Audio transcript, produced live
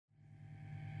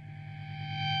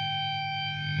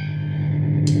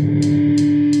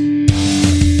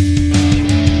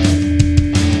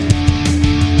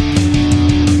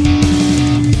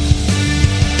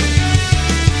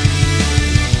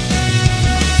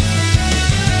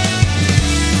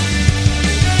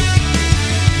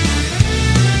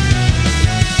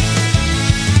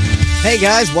Hey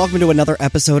guys, welcome to another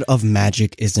episode of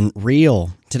Magic Isn't Real.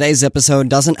 Today's episode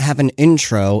doesn't have an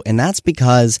intro, and that's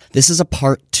because this is a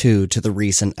part 2 to the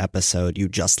recent episode you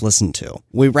just listened to.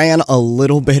 We ran a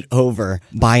little bit over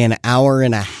by an hour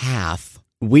and a half.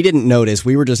 We didn't notice,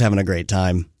 we were just having a great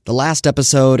time. The last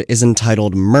episode is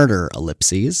entitled Murder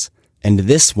Ellipses, and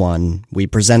this one we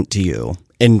present to you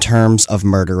in terms of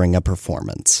murdering a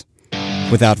performance.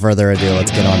 Without further ado,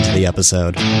 let's get on to the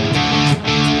episode.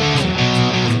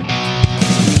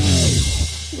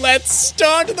 Let's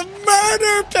start the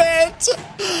murder pit!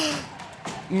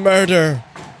 Murder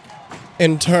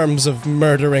in terms of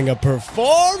murdering a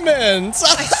performance!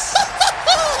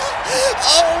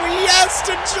 Oh, yes,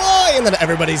 to joy! And then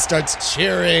everybody starts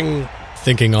cheering.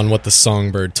 Thinking on what the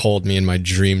songbird told me in my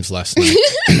dreams last night.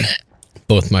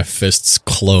 Both my fists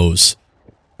close,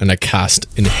 and I cast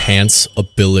Enhance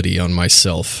Ability on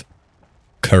myself.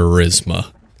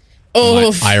 Charisma.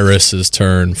 Oh. My irises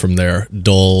turn from their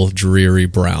dull, dreary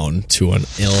brown to an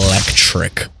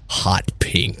electric, hot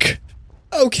pink.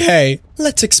 Okay,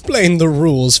 let's explain the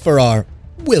rules for our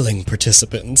willing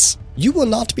participants. You will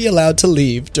not be allowed to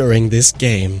leave during this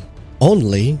game.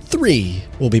 Only 3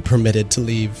 will be permitted to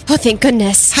leave. Oh, thank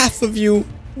goodness. Half of you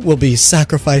will be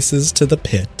sacrifices to the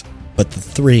pit. But the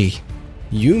 3,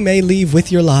 you may leave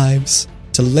with your lives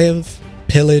to live,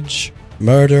 pillage,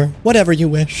 murder, whatever you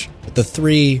wish. But the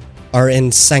 3 are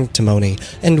in sanctimony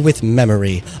and with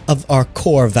memory of our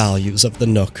core values of the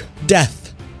Nook.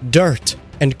 Death, dirt,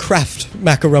 and craft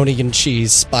macaroni and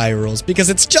cheese spirals, because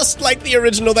it's just like the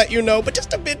original that you know, but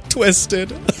just a bit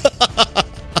twisted.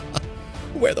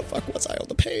 Where the fuck was I on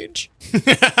the page?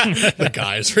 The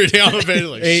guy's reading on the page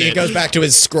like, He shit. goes back to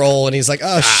his scroll and he's like,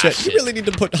 oh shit, you really need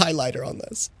to put highlighter on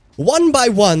this. One by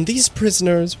one, these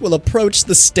prisoners will approach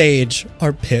the stage,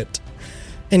 our pit,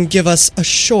 and give us a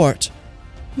short,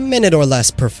 minute or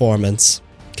less performance.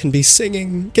 Can be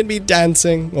singing, can be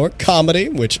dancing, or comedy,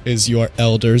 which is your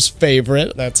elder's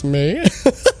favorite, that's me,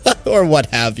 or what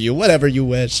have you, whatever you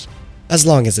wish, as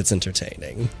long as it's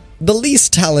entertaining. The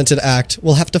least talented act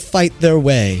will have to fight their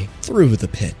way through the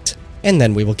pit, and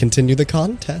then we will continue the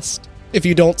contest. If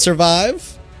you don't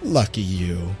survive, lucky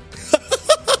you.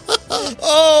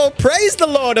 Oh, praise the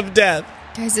Lord of Death!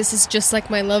 Guys, this is just like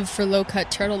my love for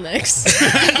low-cut turtlenecks.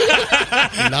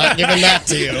 Not giving that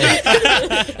to you.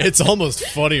 It's almost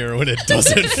funnier when it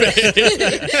doesn't fit.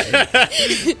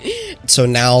 So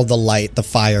now the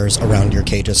fires around your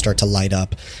cages start to light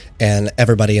up, and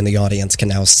everybody in the audience can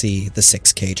now see the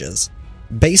 6 cages.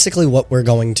 Basically what we're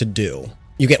going to do,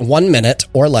 you get 1 minute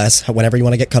or less. Whenever you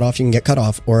want to get cut off, you can get cut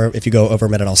off, or if you go over a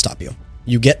minute, I'll stop you.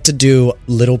 You get to do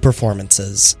little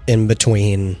performances in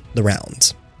between the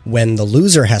rounds. When the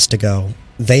loser has to go,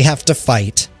 they have to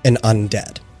fight an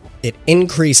undead. It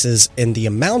increases in the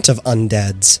amount of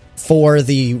undeads for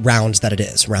the rounds that it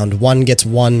is. Round 1 gets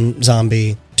 1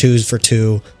 zombie, 2's for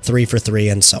 2, 3 for 3,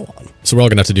 and so on. So we're all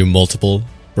gonna have to do multiple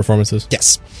performances?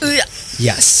 Yes.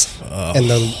 Yes. And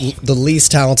the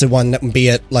least talented one, be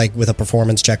it like with a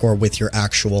performance check or with your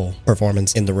actual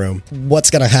performance in the room, what's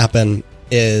going to happen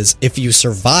is if you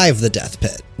survive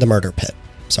the murder pit,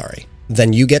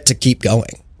 then you get to keep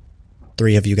going.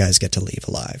 3 of you guys get to leave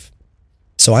alive.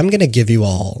 So I'm going to give you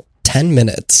all 10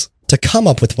 minutes to come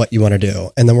up with what you want to do,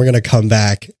 and then we're going to come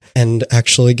back and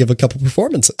actually give a couple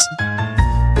performances.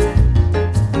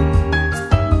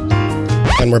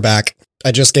 And we're back.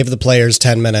 I just gave the players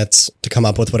 10 minutes to come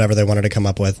up with whatever they wanted to come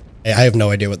up with. I have no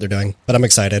idea what they're doing, but I'm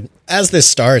excited. As this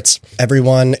starts,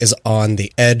 everyone is on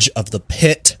the edge of the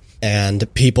pit,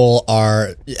 and people are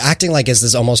acting like this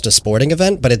is almost a sporting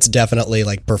event, but it's definitely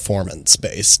like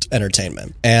performance-based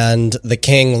entertainment. And the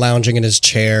king lounging in his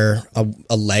chair,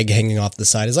 a leg hanging off the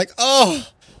side, is like,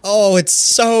 Oh, it's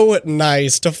so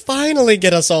nice to finally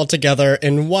get us all together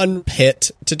in one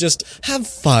pit to just have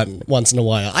fun once in a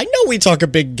while. I know we talk a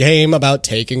big game about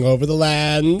taking over the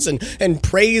lands and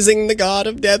praising the god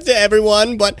of death to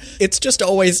everyone, but it's just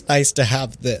always nice to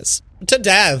have this. To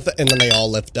death! And then they all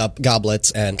lift up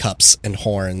goblets and cups and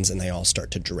horns, and they all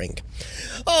start to drink.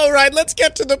 All right, let's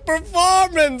get to the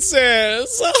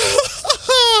performances!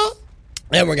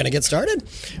 And we're gonna get started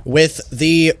with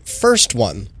the first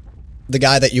one. The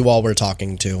guy that you all were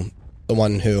talking to, the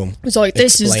one who was like,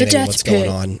 this is the death what's pit. going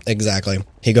on. Exactly.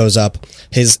 He goes up,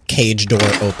 his cage door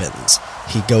opens.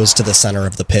 He goes to the center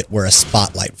of the pit where a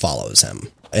spotlight follows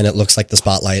him. And it looks like the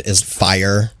spotlight is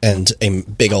fire and a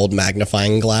big old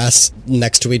magnifying glass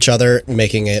next to each other,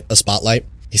 making it a spotlight.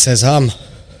 He says,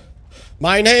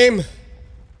 my name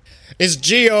is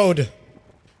Geode,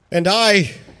 and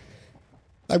I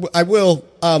will,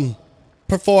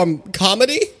 perform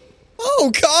comedy?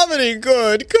 Oh, comedy,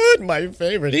 good, my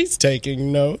favorite. He's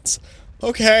taking notes.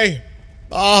 Okay,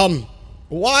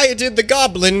 why did the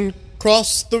goblin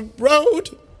cross the road?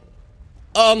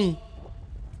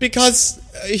 Because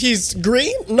he's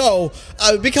green? No,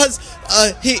 because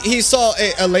he saw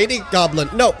a lady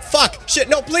goblin. No, fuck, shit,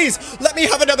 no, please, let me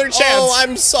have another chance. Oh,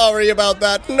 I'm sorry about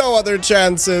that. No other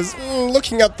chances.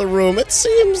 Looking at the room, it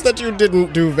seems that you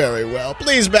didn't do very well.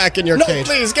 Please back in your cage.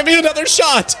 No, please, give me another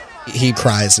shot. He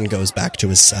cries and goes back to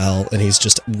his cell, and he's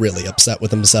just really upset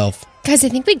with himself. Guys, I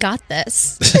think we got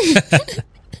this.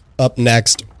 Up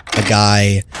next, a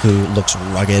guy who looks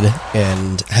rugged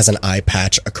and has an eye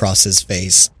patch across his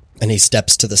face, and he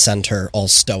steps to the center all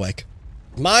stoic.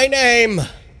 My name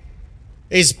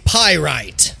is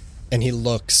Pyrite. And he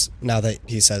looks, now that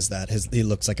he says that, he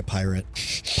looks like a pirate.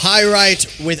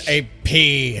 Pyrite with a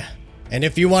P. And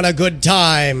if you want a good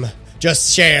time,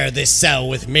 just share this cell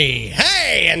with me.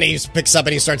 Hey! And he picks up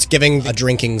and he starts giving a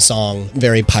drinking song,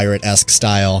 very pirate-esque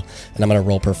style. And I'm going to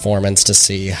roll performance to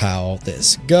see how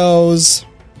this goes.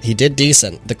 He did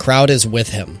decent. The crowd is with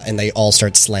him, and they all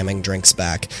start slamming drinks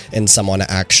back, and someone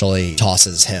actually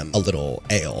tosses him a little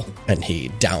ale, and he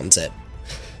downs it,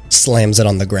 slams it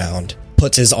on the ground,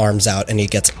 puts his arms out, and he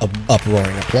gets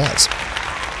uproaring applause.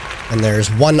 And there's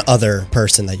one other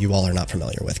person that you all are not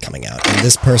familiar with coming out, and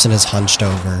this person is hunched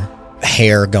over,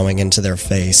 hair going into their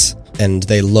face, and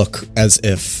they look as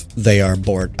if they are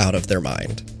bored out of their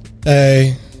mind.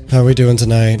 Hey, how are we doing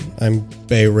tonight? I'm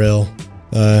Bayril.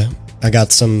 I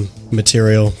got some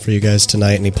material for you guys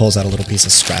tonight, and he pulls out a little piece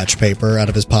of scratch paper out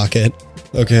of his pocket.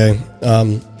 Okay,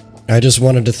 I just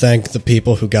wanted to thank the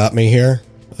people who got me here.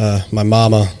 My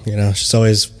mama, she's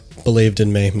always believed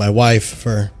in me. My wife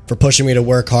for pushing me to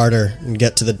work harder and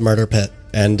get to the murder pit.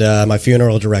 And my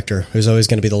funeral director, who's always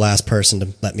going to be the last person to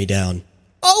let me down.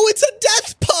 Oh, it's a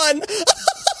death pun!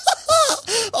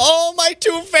 Oh, my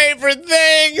two favorite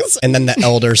things! And then the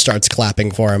elder starts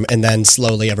clapping for him, and then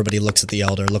slowly everybody looks at the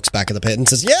elder, looks back at the pit, and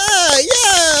says, yeah,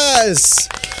 yes!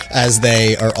 As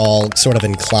they are all sort of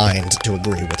inclined to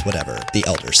agree with whatever the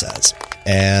elder says.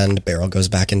 And Beryl goes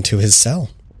back into his cell.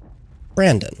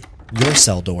 Brandon, your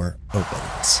cell door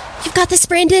opens. You've got this,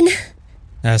 Brandon.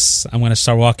 Yes, I'm going to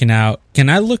start walking out. Can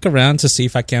I look around to see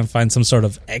if I can find some sort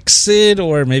of exit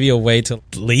or maybe a way to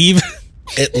leave?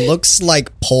 It looks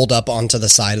like pulled up onto the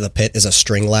side of the pit is a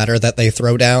string ladder that they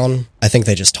throw down. I think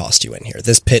they just tossed you in here.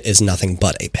 This pit is nothing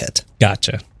but a pit.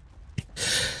 Gotcha.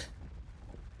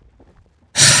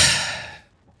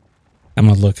 I'm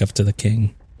going to look up to the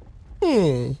king.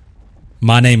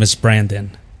 My name is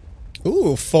Brandon.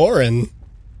 Ooh, foreign.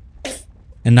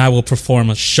 And I will perform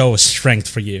a show of strength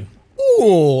for you.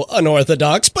 Ooh,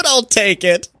 unorthodox, but I'll take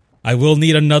it. I will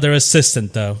need another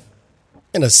assistant, though.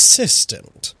 An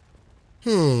assistant?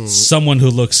 Someone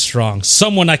who looks strong.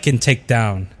 Someone I can take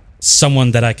down.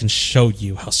 Someone that I can show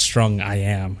you how strong I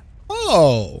am.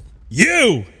 Oh.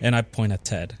 You! And I point at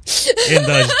Ted in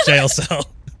the jail cell.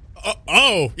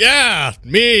 Oh, yeah,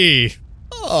 me.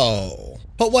 Oh.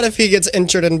 But what if he gets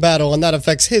injured in battle and that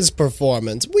affects his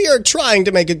performance? We are trying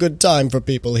to make a good time for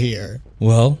people here.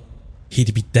 Well,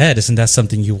 he'd be dead. Isn't that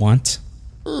something you want?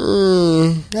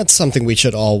 That's something we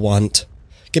should all want.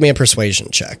 Give me a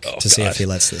persuasion check to see if he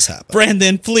lets this happen.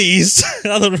 Brandon, please.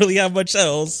 I don't really have much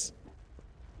else.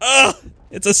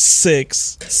 It's a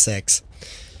 6. 6.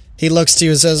 He looks to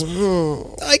you and says,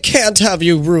 I can't have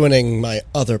you ruining my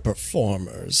other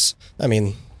performers. I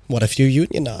mean, what if you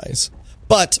unionize?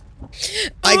 But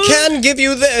I can give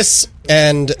you this.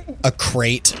 And a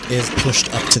crate is pushed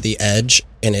up to the edge,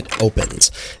 and it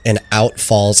opens, and out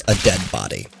falls a dead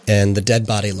body. And the dead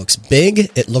body looks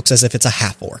big. It looks as if it's a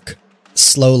half-orc.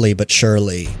 Slowly but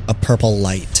surely, a purple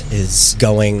light is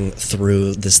going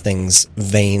through this thing's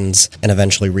veins and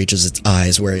eventually reaches its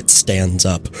eyes where it stands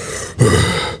up.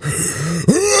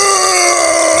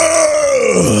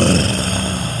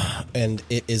 And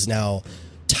it is now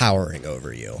towering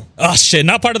over you. Oh shit,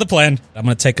 not part of the plan. I'm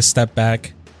gonna take a step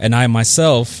back, and I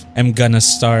myself am gonna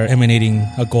start emanating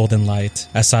a golden light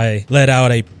as I let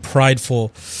out a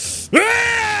prideful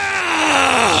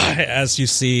as you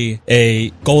see a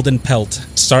golden pelt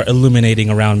start illuminating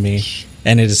around me,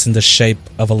 and it is in the shape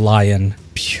of a lion.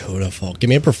 Beautiful. Give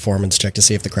me a performance check to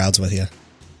see if the crowd's with you.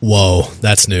 Whoa,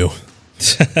 that's new.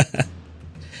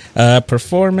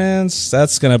 Performance,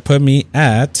 that's gonna put me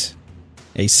at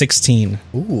a 16.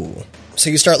 Ooh. So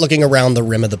you start looking around the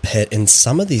rim of the pit, and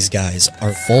some of these guys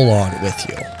are full on with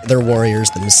you. They're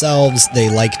warriors themselves. They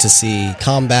like to see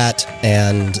combat,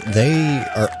 and they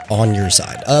are on your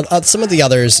side. Some of the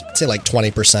others, say like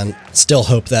 20%, still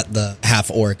hope that the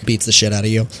half-orc beats the shit out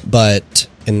of you. But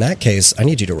in that case, I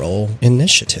need you to roll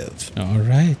initiative. All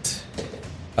right.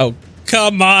 Oh,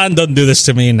 come on. Don't do this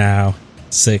to me now.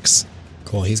 6.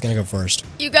 Cool, he's going to go first.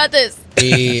 You got this.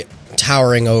 He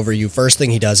towering over you. First thing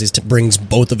he does is brings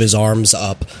both of his arms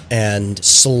up and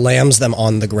slams them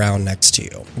on the ground next to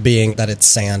you. Being that it's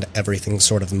sand, everything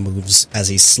sort of moves as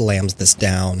he slams this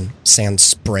down. Sand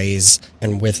sprays,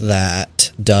 and with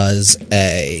that does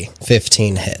a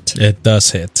 15 hit. It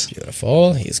does hit.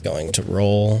 Beautiful. He's going to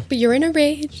roll. But you're in a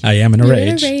rage. I am in a You're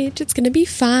rage. in a rage. It's going to be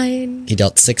fine. He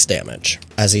dealt 6 damage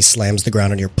as he slams the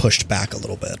ground and you're pushed back a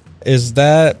little bit. Is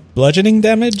that bludgeoning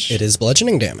damage? It is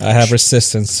bludgeoning damage. I have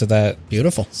resistance to that.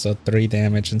 Beautiful. So 3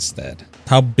 damage instead.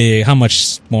 How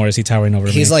much more is he towering over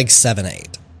me? He's like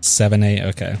 7-8. 7, 8.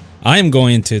 Okay. I am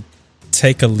going to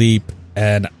take a leap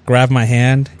and grab my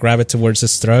hand, grab it towards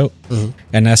his throat. Mm-hmm.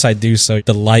 And as I do so,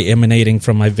 the light emanating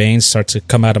from my veins starts to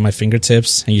come out of my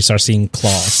fingertips, and you start seeing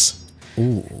claws.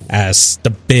 Ooh. As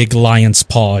the big lion's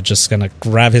paw just gonna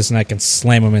grab his neck and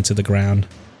slam him into the ground.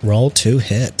 Roll to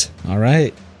hit. All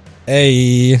right.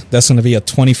 Hey, that's gonna be a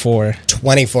 24.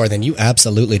 24, then you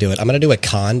absolutely do it. I'm going to do a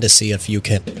con to see if you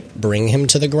can bring him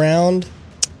to the ground.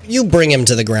 You bring him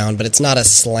to the ground, but it's not a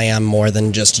slam more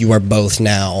than just you are both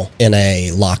now in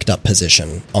a locked up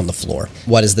position on the floor.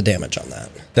 What is the damage on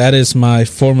that? That is my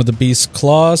Form of the Beast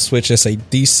claws, which is a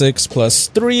d6 plus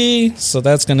 3, so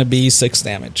that's going to be 6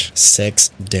 damage. 6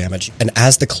 damage. And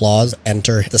as the claws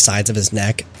enter the sides of his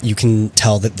neck, you can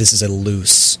tell that this is a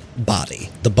loose body.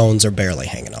 The bones are barely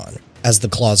hanging on. As the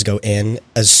claws go in,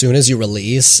 as soon as you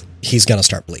release, he's going to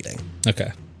start bleeding.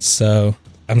 Okay, so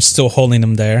I'm still holding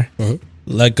him there. Mm-hmm.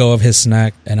 Let go of his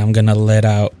neck, and I'm going to let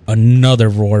out another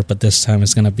roar, but this time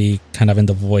it's going to be kind of in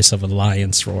the voice of a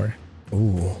lion's roar.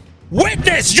 Ooh.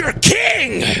 Witness your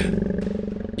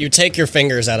king! You take your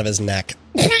fingers out of his neck,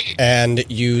 and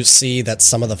you see that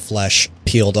some of the flesh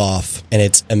peeled off, and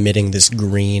it's emitting this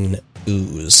green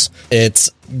ooze.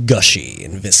 It's gushy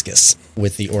and viscous.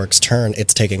 With the orc's turn,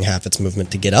 it's taking half its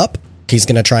movement to get up. He's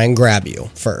going to try and grab you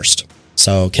first.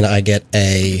 So can I get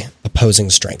a opposing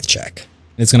strength check?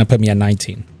 It's going to put me at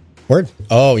 19. Word.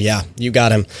 Oh, yeah, you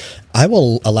got him. I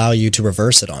will allow you to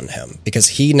reverse it on him because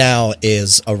he now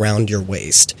is around your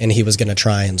waist and he was going to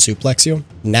try and suplex you.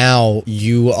 Now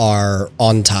you are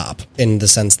on top in the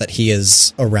sense that he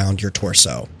is around your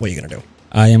torso. What are you going to do?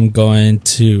 I am going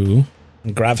to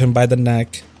grab him by the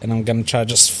neck, and I'm going to try to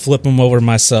just flip him over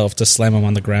myself to slam him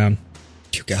on the ground.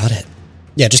 You got it.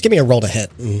 Yeah, just give me a roll to hit.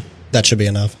 And that should be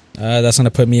enough. That's going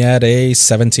to put me at a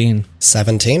 17.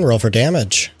 17, roll for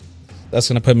damage. That's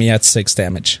going to put me at 6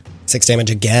 damage. 6 damage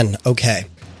again. Okay.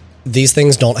 These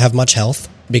things don't have much health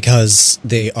because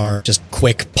they are just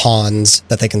quick pawns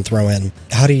that they can throw in.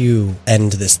 How do you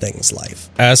end this thing's life?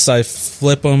 As I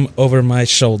flip him over my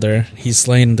shoulder, he's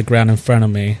laying on the ground in front of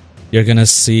me. You're going to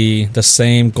see the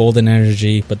same golden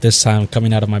energy, but this time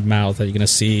coming out of my mouth. You're going to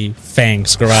see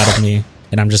fangs grow out of me,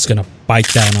 and I'm just going to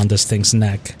bite down on this thing's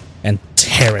neck and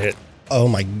tear it. Oh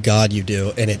my god, you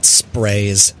do. And it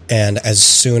sprays, and as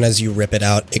soon as you rip it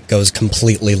out, it goes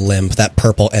completely limp. That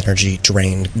purple energy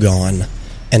drained, gone,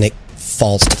 and it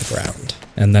falls to the ground.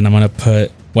 And then I'm going to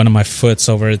put one of my foots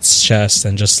over its chest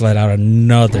and just let out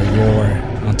another roar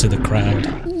onto the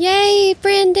crowd. Yay,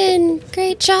 Brandon.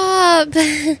 Great job.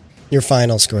 Your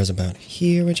final score is about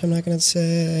here, which I'm not going to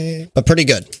say. But pretty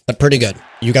good.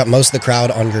 You got most of the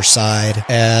crowd on your side,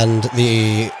 and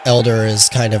the elder is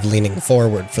kind of leaning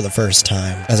forward for the first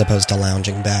time, as opposed to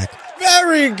lounging back.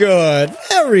 Very good.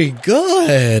 Very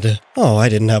good. Oh, I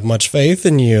didn't have much faith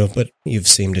in you, but you've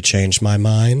seemed to change my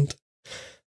mind.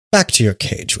 Back to your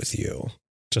cage with you.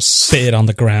 Just spit on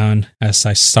the ground as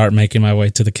I start making my way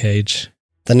to the cage.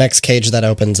 The next cage that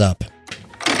opens up.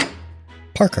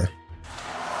 Parker.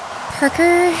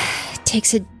 Parker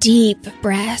takes a deep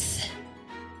breath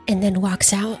and then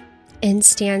walks out and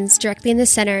stands directly in the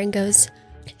center and goes,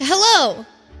 "Hello,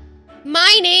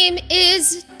 my name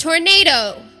is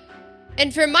Tornado,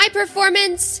 and for my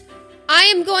performance, I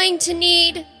am going to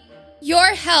need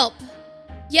your help.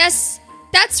 Yes,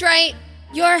 that's right,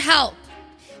 your help.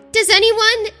 Does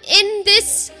anyone in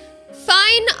this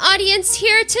fine audience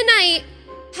here tonight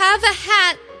have a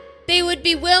hat they would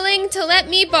be willing to let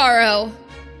me borrow?"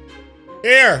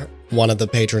 Here! One of the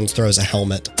patrons throws a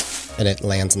helmet, and it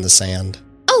lands in the sand.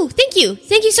 "Oh, thank you.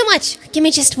 Thank you so much. Give me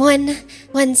just one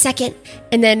second."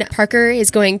 And then Parker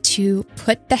is going to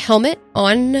put the helmet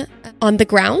on the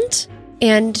ground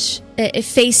and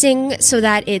facing so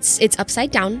that it's upside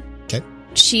down. Okay.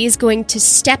 She's going to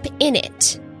step in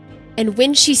it. And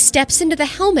when she steps into the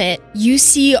helmet, you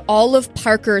see all of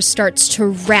Parker starts to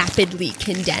rapidly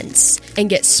condense and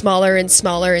get smaller and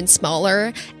smaller and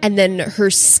smaller. And then her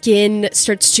skin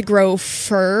starts to grow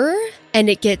fur. and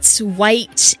it gets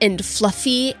white and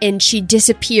fluffy, and she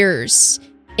disappears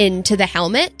into the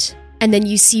helmet. And then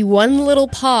you see one little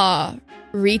paw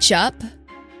reach up,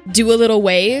 do a little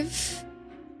wave,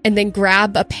 and then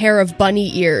grab a pair of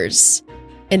bunny ears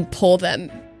and pull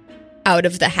them out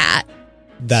of the hat.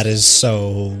 That is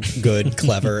so good,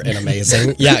 clever, and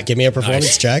amazing. Yeah, give me a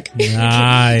performance check.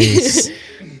 Nice.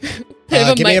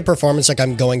 Give me a performance check.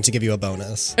 I'm going to give you a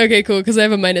bonus. Okay, cool, because I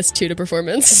have a -2 to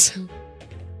performance.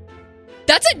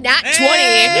 That's a nat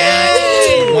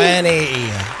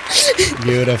 20.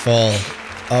 Beautiful.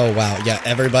 Oh, wow. Yeah,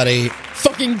 everybody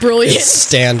Fucking brilliant. is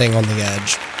standing on the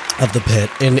edge of the pit,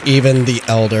 and even the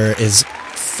elder is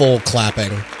full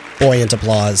clapping, buoyant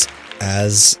applause.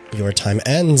 As your time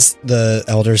ends, the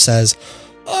elder says,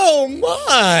 "Oh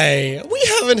my, we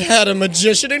haven't had a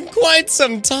magician in quite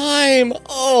some time.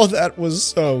 Oh, that was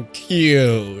so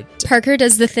cute." Parker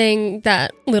does the thing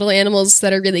that little animals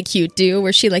that are really cute do,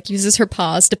 where she like uses her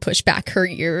paws to push back her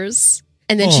ears.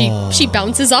 And then she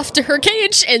bounces off to her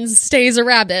cage and stays a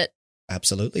rabbit.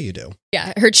 Absolutely you do.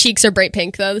 Yeah, her cheeks are bright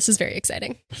pink, though. This is very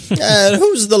exciting. And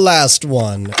who's the last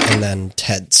one? And then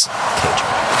Ted's cage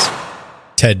opens.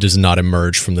 Ted does not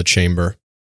emerge from the chamber,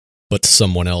 but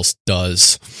someone else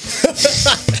does.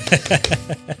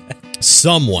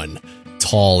 Someone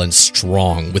tall and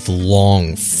strong, with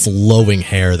long, flowing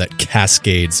hair that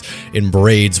cascades in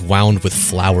braids wound with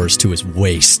flowers to his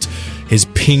waist. His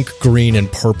pink, green,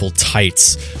 and purple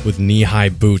tights with knee-high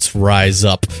boots rise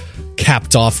up,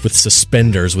 capped off with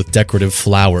suspenders with decorative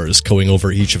flowers going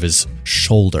over each of his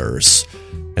shoulders.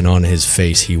 And on his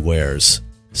face he wears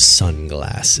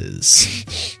sunglasses.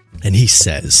 And he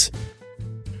says,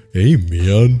 "Hey,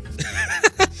 man."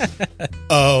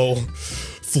 Oh,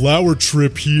 Flower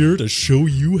trip here to show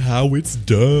you how it's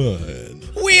done.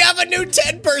 we have a new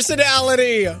Ted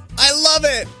personality. I love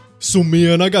it. So,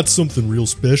 man, I got something real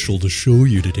special to show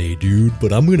you today, dude,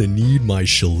 but I'm gonna need my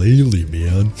shillelagh,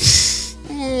 man.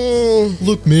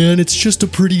 Look, man, it's just a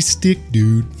pretty stick,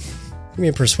 dude. Give me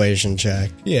a persuasion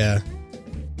check. Yeah.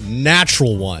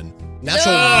 Natural one.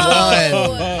 Natural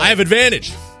one. I have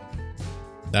advantage.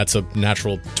 That's a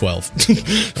natural 12.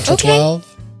 Natural Okay. 12.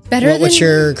 Better What's than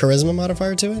your charisma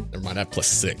modifier to it? Never mind, I have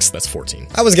 +6. That's 14.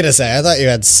 I was gonna say, I thought you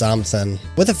had something.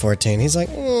 With a 14, he's like,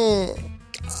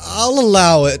 I'll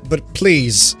allow it, but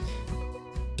please,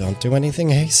 don't do anything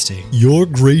hasty. Your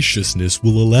graciousness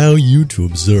will allow you to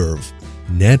observe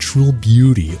natural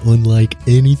beauty unlike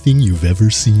anything you've ever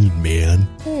seen, man.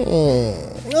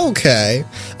 Okay.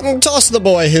 I'm gonna toss the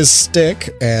boy his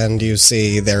stick, and you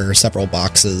see there are several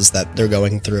boxes that they're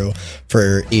going through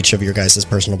for each of your guys'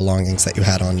 personal belongings that you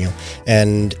had on you.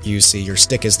 And you see your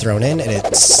stick is thrown in, and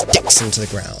it sticks into the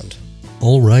ground.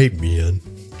 All right, man.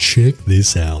 Check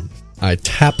this out. I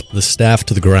tap the staff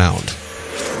to the ground.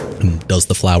 And does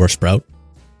the flower sprout?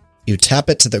 You tap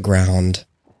it to the ground,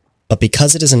 but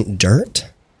because it isn't dirt,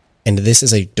 and this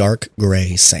is a dark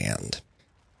gray sand,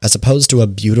 as opposed to a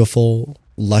beautiful,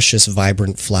 luscious,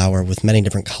 vibrant flower with many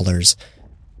different colors,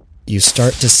 you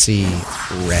start to see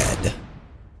red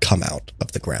come out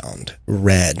of the ground.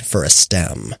 Red for a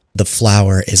stem. The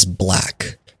flower is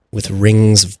black with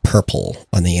rings of purple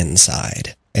on the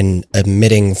inside, and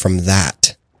emitting from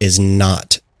that is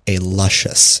not a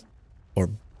luscious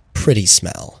or pretty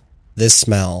smell. This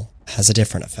smell has a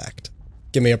different effect.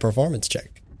 Give me a performance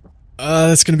check.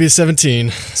 That's gonna be a 17.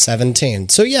 17.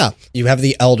 So yeah, you have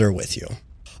the elder with you.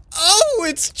 Oh,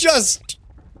 it's just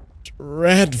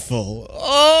dreadful.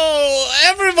 Oh,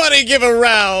 everybody give a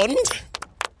round.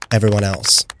 Everyone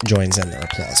else joins in their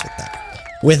applause with that.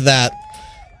 With that,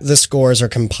 the scores are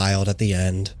compiled at the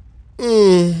end.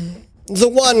 The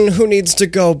one who needs to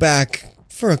go back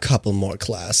for a couple more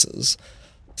classes,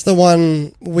 the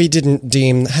one we didn't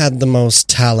deem had the most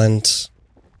talent,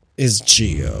 is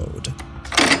Geode.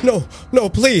 No,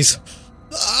 please.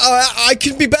 I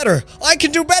can be better. I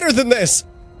can do better than this.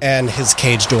 And his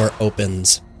cage door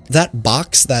opens. That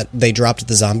box that they dropped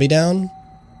the zombie down,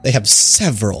 they have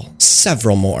several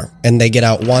more. And they get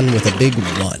out one with a big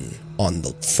 1 on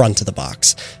the front of the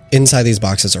box. Inside these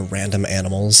boxes are random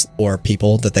animals or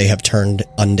people that they have turned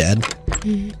undead.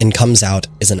 And comes out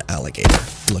is an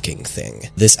alligator-looking thing.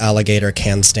 This alligator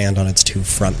can stand on its 2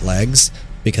 front legs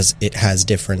because it has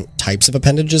different types of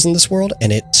appendages in this world,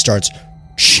 and it starts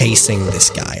chasing this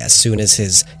guy as soon as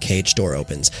his cage door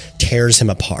opens, tears him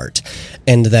apart.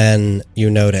 And then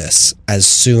you notice, as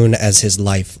soon as his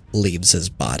life leaves his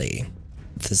body,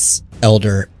 this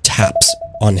elder taps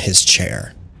on his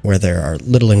chair where there are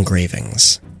little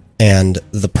engravings, and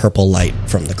the purple light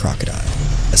from the crocodile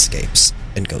escapes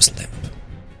and goes limp.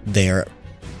 They're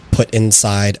put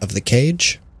inside of the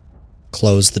cage,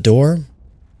 close the door,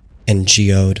 and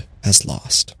Geode has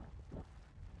lost.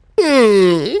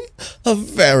 A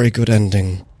very good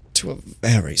ending to a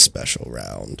very special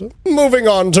round. Moving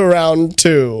on to round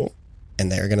 2.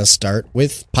 And they're going to start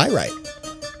with Pyrite.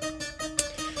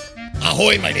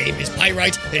 Ahoy, my name is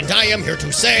Pyrite, and I am here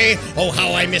to say, oh,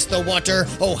 how I miss the water,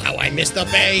 oh, how I miss the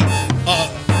bay.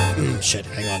 Shit,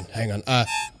 hang on.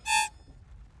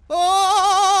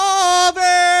 Ave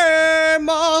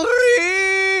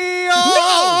Maria!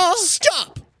 No!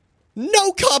 Stop!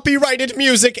 No copyrighted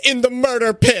music in the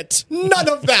murder pit. None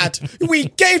of that. We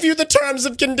gave you the terms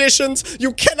and conditions.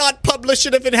 You cannot publish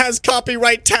it if it has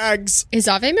copyright tags. Is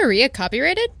Ave Maria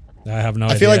copyrighted? I have no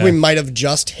idea. I feel like we might have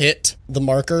just hit the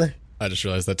marker. I just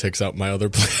realized that takes out my other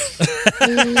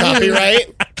plan.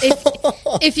 Copyright?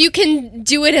 If you can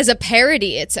do it as a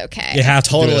parody, it's okay. You have to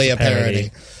do it Totally as a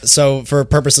parody. So for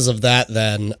purposes of that,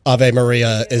 then, Ave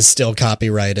Maria is still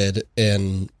copyrighted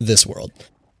in this world.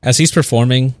 As he's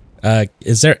performing,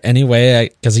 is there any way,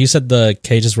 because you said the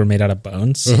cages were made out of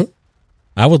bones,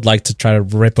 I would like to try to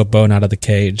rip a bone out of the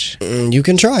cage. You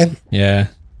can try. Yeah,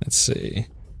 let's see.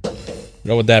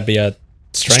 What would that be, a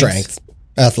strength?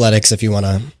 Athletics, if you want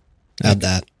to add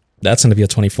that. That's going to be a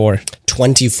 24.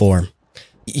 24.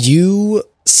 You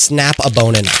snap a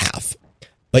bone in half,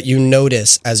 but you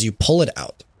notice as you pull it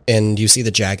out and you see the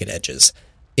jagged edges,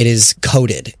 it is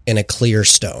coated in a clear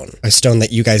stone, a stone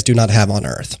that you guys do not have on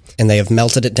Earth, and they have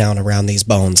melted it down around these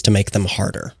bones to make them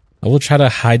harder. I will try to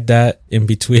hide that in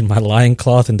between my lion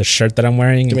cloth and the shirt that I'm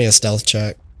wearing. Give me a stealth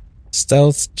check.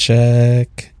 Stealth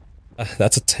check.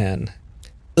 That's a 10.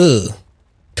 Ugh.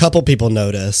 Couple people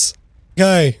notice.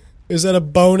 Guy, is that a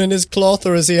bone in his cloth,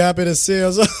 or is he happy to see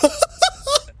us?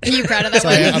 Are you proud of that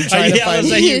Sorry, one? I'm trying to find...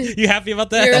 you happy about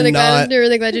that? You're really, not- glad, you're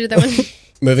really glad you did that one.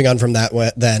 Moving on from that,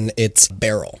 then it's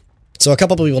barrel. So a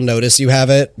couple people notice you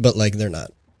have it, but like they're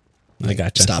not I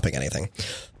gotcha. stopping anything.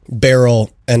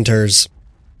 Barrel enters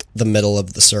the middle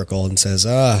of the circle and says,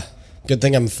 good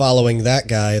thing I'm following that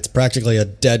guy. It's practically a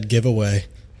dead giveaway.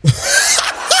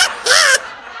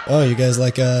 Oh, you guys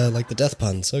like the death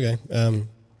puns. Okay.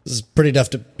 This is pretty tough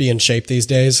to be in shape these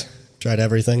days. Tried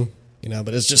everything,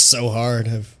 but it's just so hard.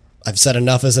 I've said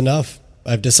enough is enough.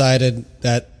 I've decided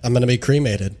that I'm going to be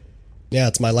cremated. Yeah,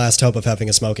 it's my last hope of having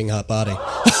a smoking hot body.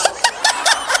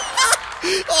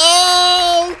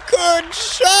 Oh, good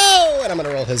show! And I'm going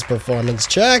to roll his performance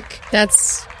check.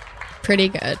 That's pretty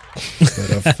good.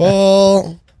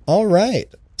 Beautiful. All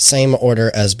right. Same order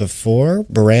as before.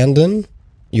 Brandon,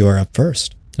 you are up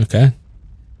first. Okay.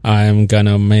 I'm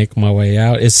gonna make my way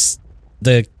out. Is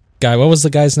the guy, what was the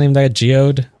guy's name that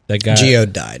Geode? That guy.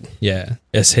 Geode died. Yeah.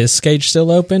 Is his cage still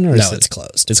open? Or No, is it's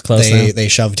closed. It's closed now? They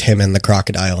shoved him and the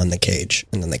crocodile in the cage,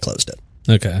 and then they closed it.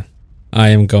 Okay. I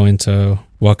am going to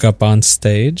walk up on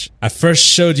stage. I first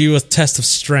showed you a test of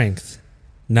strength.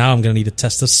 Now I'm gonna need a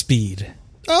test of speed.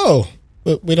 Oh,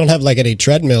 but we don't have like any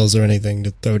treadmills or anything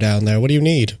to throw down there. What do you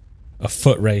need? A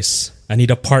foot race. I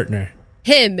need a partner.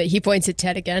 Him, he points at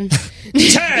Ted again.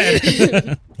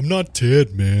 I'm not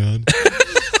Ted, man.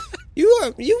 You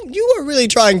are really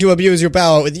trying to abuse your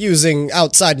power with using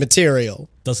outside material.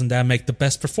 Doesn't that make the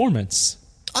best performance?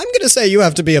 I'm going to say you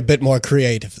have to be a bit more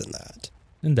creative than that.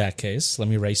 In that case, let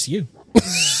me race you.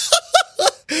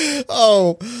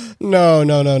 Oh, no.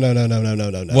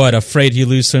 What, afraid you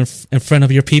lose in front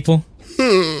of your people?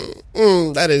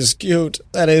 That is cute.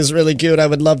 That is really cute. I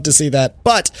would love to see that.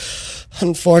 But,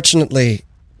 unfortunately,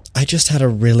 I just had a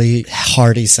really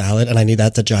hearty salad and I need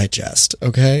that to digest,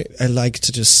 okay? I like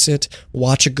to just sit,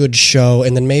 watch a good show,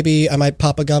 and then maybe I might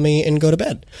pop a gummy and go to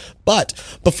bed. But,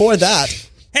 before that...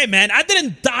 Hey man, I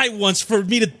didn't die once for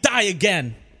me to die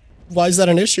again. Why is that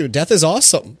an issue? Death is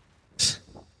awesome.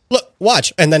 Look,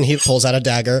 watch. And then he pulls out a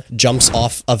dagger, jumps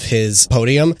off of his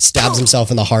podium, stabs himself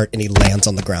in the heart, and he lands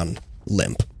on the ground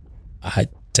limp. I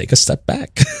take a step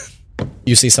back.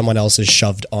 You see someone else is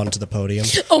shoved onto the podium.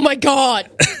 Oh my god!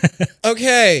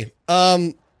 Okay,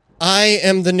 I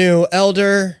am the new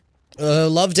elder,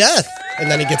 Love Death. And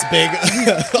then he gets big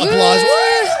applause.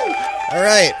 Woo! All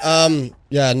right,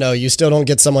 yeah, no, you still don't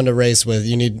get someone to race with.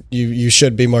 You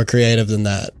should be more creative than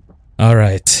that. All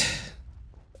right.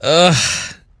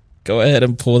 Go ahead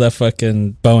and pull that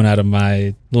fucking bone out of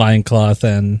my lion cloth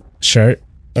and shirt.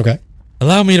 Okay.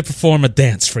 Allow me to perform a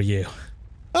dance for you.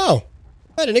 Oh,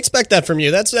 I didn't expect that from you.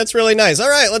 That's really nice. All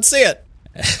right, let's see it.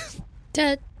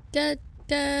 Dad, dad,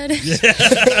 dad.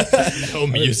 No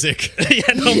music.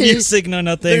 Yeah, no music, no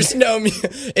nothing. There's no.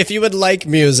 If you would like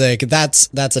music, that's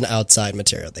an outside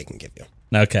material they can give you.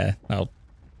 Okay, I'll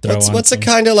throw on What's the some-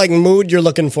 kind of like mood you're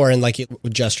looking for? And like he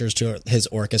gestures to his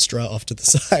orchestra off to the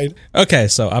side. Okay,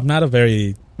 so I'm not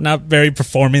very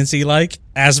performance-y like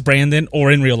as Brandon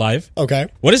or in real life. Okay.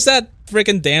 What is that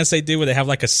freaking dance they do where they have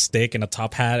like a stick and a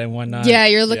top hat and whatnot? Yeah,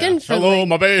 you're looking for like,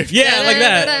 my babe. Yeah, like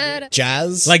that.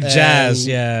 Jazz? Like jazz,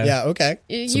 and- yeah. Yeah,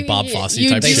 okay. Some Bob Fosse you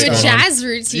type do shit a going on. jazz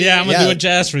routine. Yeah, I'm gonna Yeah. do a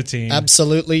jazz routine.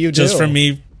 Absolutely you do. Just from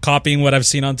me copying what I've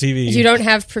seen on TV. You don't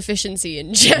have proficiency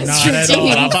in jazz Not at all.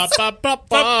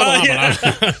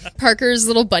 routines. Parker's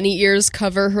little bunny ears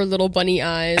cover her little bunny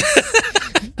eyes.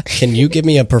 Can you give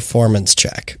me a performance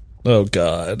check? Oh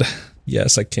God.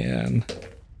 Yes, I can.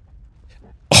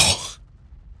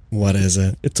 What is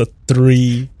it? It's a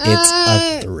 3. It's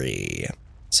a 3.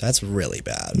 So that's really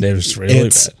bad. There's really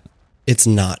it's, bad. It's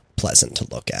not pleasant to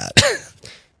look at.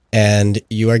 And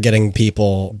you are getting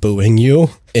people booing you,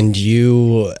 and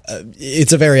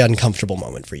it's a very uncomfortable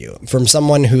moment for you. From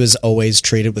someone who is always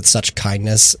treated with such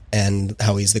kindness and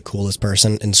how he's the coolest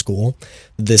person in school,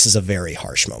 this is a very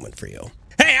harsh moment for you.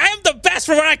 Hey, I am the best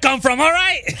from where I come from, all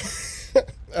right?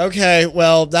 Okay,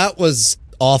 well, that was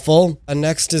awful.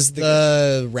 Next is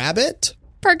the rabbit.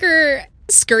 Parker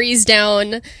scurries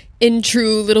down in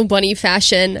true little bunny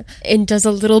fashion and does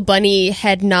a little bunny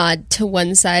head nod to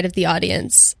one side of the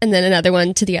audience and then another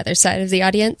one to the other side of the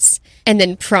audience and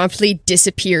then promptly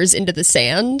disappears into the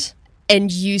sand.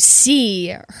 And you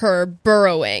see her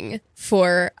burrowing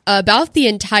for about the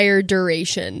entire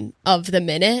duration of the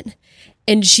minute.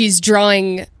 And she's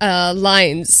drawing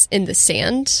lines in the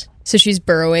sand. So she's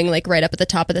burrowing like right up at the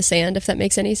top of the sand, if that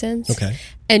makes any sense. Okay.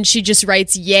 And she just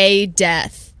writes, "Yay,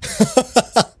 death."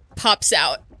 Pops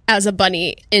out as a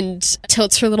bunny and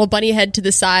tilts her little bunny head to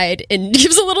the side and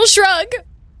gives a little shrug.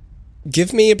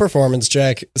 Give me a performance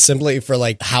check simply for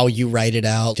like how you write it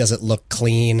out. Does it look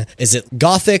clean? Is it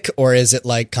gothic or is it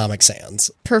like Comic Sans?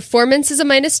 Performance is a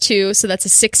 -2, so that's a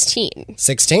 16.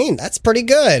 16. That's pretty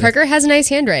good. Parker has nice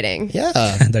handwriting.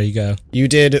 Yeah. There you go. You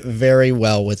did very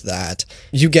well with that.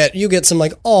 You get some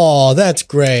like, "Oh, that's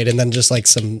great," and then just like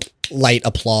some light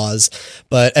applause.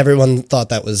 But everyone thought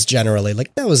that was generally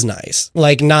like, that was nice.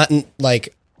 Like not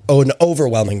like an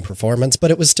overwhelming performance,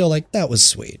 but it was still like, that was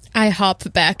sweet. I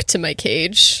hop back to my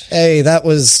cage. Hey, that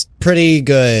was pretty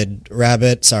good,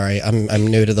 Rabbit. Sorry, I'm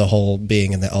new to the whole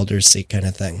being in the elder's seat kind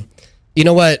of thing. You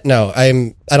know what? No, I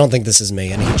don't think this is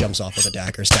me. And he jumps off with a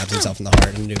dagger, stabs himself in the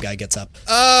heart, and the new guy gets up.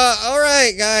 All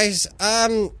right, guys.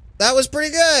 That was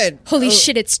pretty good. Holy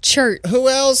shit, it's Chert. Who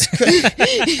else could...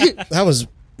 That was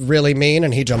really mean,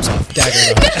 and he jumps off. Dagger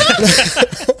in the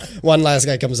heart. One last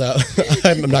guy comes out.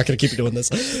 I'm not going to keep you doing this.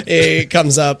 He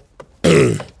comes up.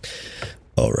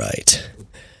 All right.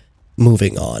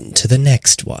 Moving on to the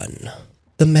next one.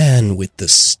 The man with the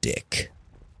stick.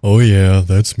 Oh yeah,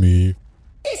 that's me.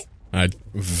 I'd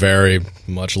very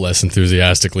much less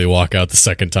enthusiastically walk out the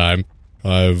second time.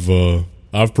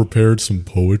 I've prepared some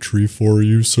poetry for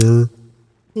you, sir.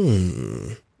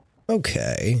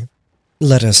 Okay.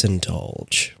 Let us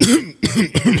indulge.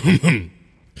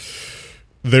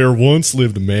 There once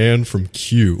lived a man from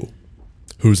Q,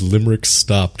 whose limerick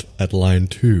stopped at line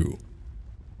 2.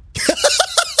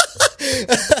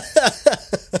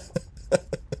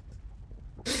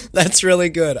 That's really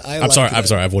good. I'm sorry.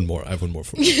 I have one more.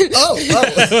 for you. Oh.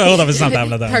 Hold up, it's not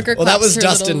that. Parker Well, that claps was her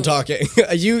Dustin little- talking.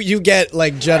 You get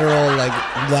like general like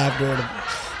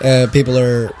laughter. People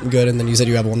are good, and then you said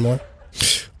you have one more.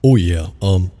 Oh yeah.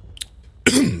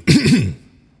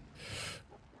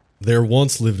 There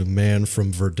once lived a man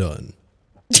from Verdun.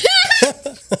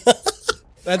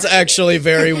 That's actually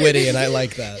very witty, and I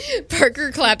like that.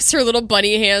 Parker claps her little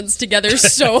bunny hands together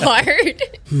so hard.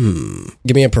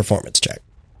 Give me a performance check.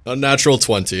 A natural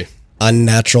 20.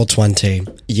 Unnatural 20.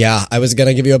 Yeah, I was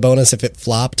gonna give you a bonus if it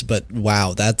flopped, but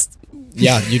wow,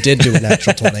 yeah, you did do a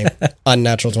natural 20.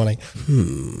 Unnatural 20.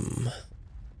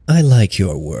 I like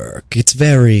your work. It's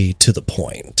very to the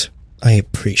point. I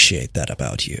appreciate that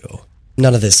about you.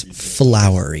 None of this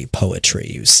flowery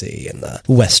poetry you see in the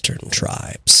Western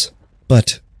tribes.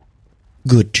 But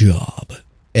good job.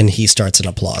 And he starts an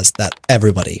applause that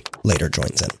everybody later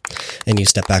joins in. And you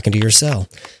step back into your cell.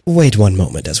 Wait one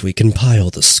moment as we compile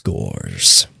the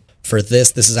scores. For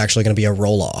this is actually going to be a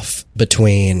roll-off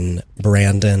between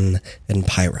Brandon and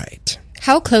Pyrite.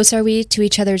 How close are we to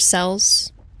each other's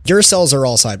cells? Your cells are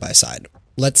all side by side.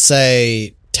 Let's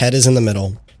say Ted is in the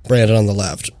middle, Brandon on the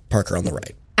left, Parker on the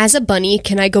right. As a bunny,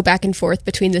 can I go back and forth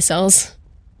between the cells?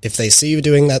 If they see you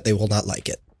doing that, they will not like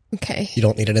it. Okay. You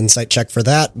don't need an insight check for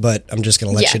that, but I'm just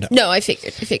going to let you know. No, I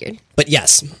figured. But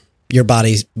yes, your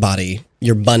bunny's body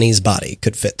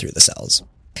could fit through the cells.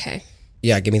 Okay.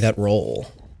 Yeah, give me that roll.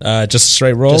 Just a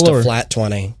straight roll Just a or flat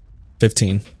 20.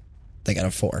 15. They got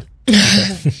a 4.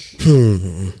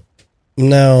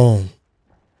 Now,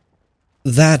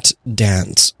 that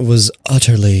dance was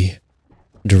utterly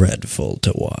dreadful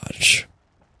to watch.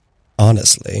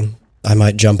 Honestly, I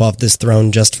might jump off this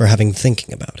throne just for having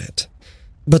thinking about it.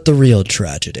 But the real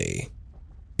tragedy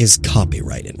is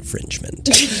copyright infringement.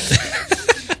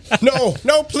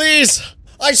 No, please!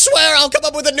 I swear I'll come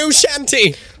up with a new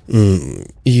shanty!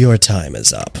 Your time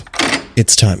is up.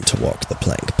 It's time to walk the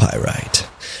plank, Pyrite.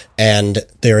 And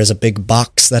there is a big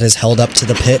box that is held up to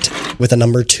the pit with a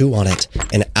number 2 on it,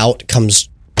 and out comes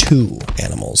 2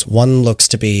 animals. One looks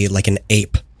to be like an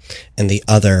ape, and the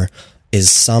other is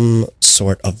some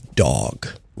sort of dog,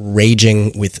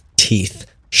 raging with teeth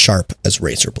sharp as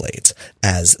razor blades.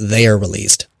 As they are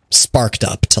released, sparked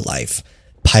up to life,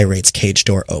 Pyrite's cage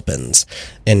door opens,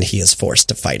 and he is forced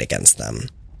to fight against them.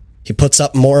 He puts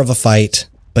up more of a fight,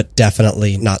 but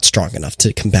definitely not strong enough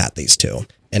to combat these 2.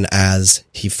 And as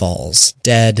he falls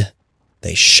dead,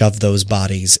 they shove those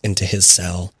bodies into his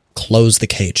cell, close the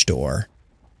cage door,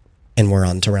 and we're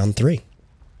on to round 3.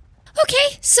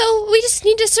 Okay, so we just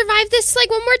need to survive this like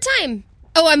one more time.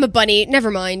 Oh, I'm a bunny. Never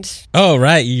mind. Oh,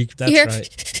 right. That's Here.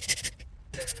 right.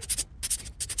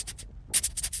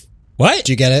 What?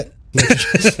 Do you get it?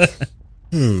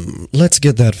 Let's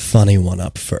get that funny one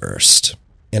up first.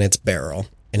 And it's Beryl.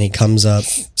 And he comes up,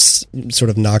 sort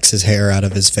of knocks his hair out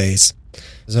of his face.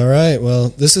 It's all right. Well,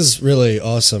 this is really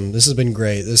awesome. This has been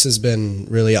great. This has been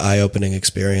really eye-opening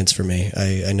experience for me.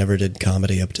 I never did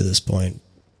comedy up to this point.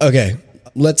 Okay,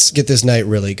 let's get this night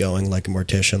really going like a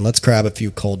mortician. Let's grab a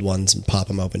few cold ones and pop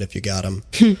them open if you got them.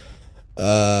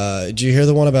 Did you hear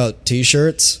the one about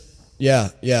T-shirts?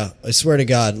 Yeah. I swear to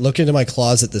God, look into my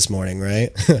closet this morning,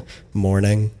 right?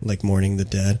 Mourning the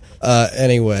dead.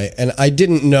 Anyway, and I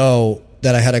didn't know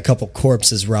that I had a couple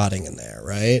corpses rotting in there,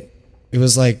 right? It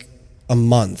was like a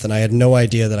month, and I had no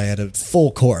idea that I had a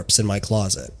full corpse in my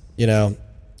closet, you know?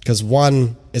 Because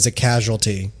one is a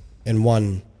casualty, and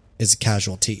one is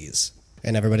casualties.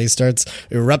 And everybody starts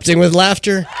erupting with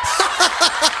laughter.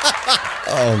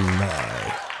 Oh,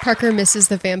 my. Parker misses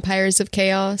the vampires of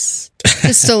chaos.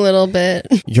 Just a little bit.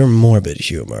 Your morbid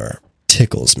humor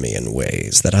tickles me in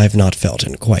ways that I've not felt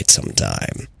in quite some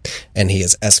time. And he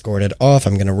is escorted off.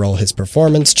 I'm going to roll his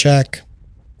performance check.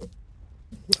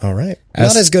 All right.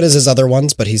 Not as good as his other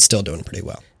ones, but he's still doing pretty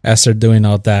well. As they're doing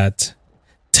all that,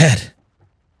 Ted!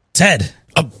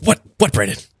 What,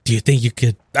 Brandon? Do you think you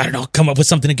could, I don't know, come up with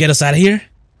something to get us out of here?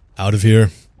 Out of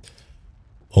here?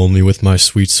 Only with my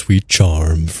sweet, sweet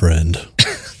charm, friend.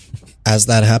 As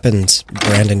that happens,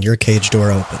 Brandon, your cage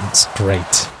door opens.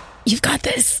 Great. You've got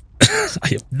this.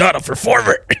 I am not a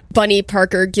performer. Bunny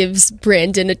Parker gives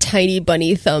Brandon a tiny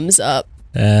bunny thumbs up.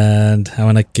 And I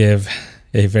want to give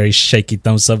a very shaky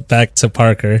thumbs up back to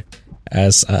Parker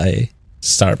as I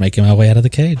start making my way out of the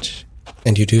cage.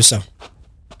 And you do so.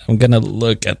 I'm going to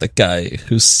look at the guy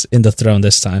who's in the throne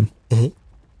this time.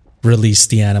 Mm-hmm. Release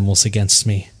the animals against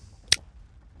me.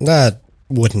 That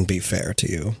wouldn't be fair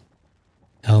to you.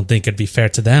 I don't think it'd be fair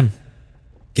to them.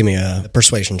 Give me a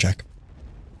persuasion check.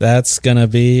 That's going to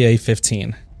be a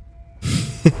 15.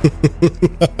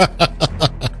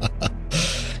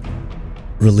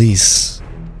 Release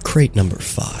crate number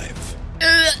 5.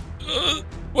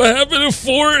 What happened to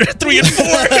 4? 3 and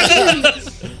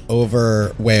 4?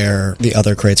 Over where the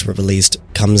other crates were released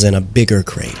comes in a bigger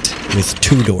crate with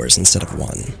 2 doors instead of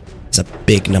 1. There's a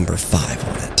big number 5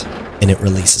 on it, and it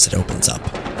releases, it opens up.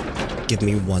 Give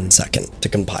me 1 second to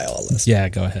compile a list. Yeah,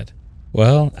 go ahead.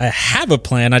 Well, I have a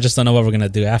plan. I just don't know what we're going to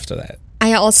do after that.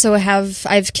 I also have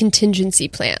contingency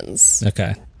plans,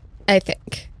 Okay. I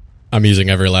think. I'm using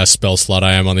every last spell slot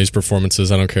I am on these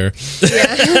performances. I don't care.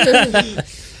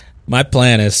 My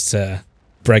plan is to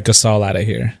break us all out of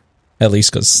here. At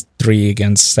least because 3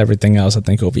 against everything else, I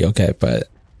think we'll be okay, but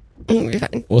We'll be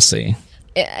fine. we'll see.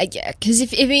 Yeah,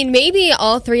 because maybe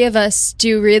all 3 of us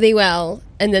do really well,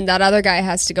 and then that other guy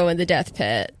has to go in the death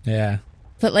pit. Yeah.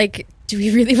 But, like, do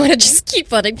we really want to just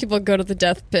keep letting people go to the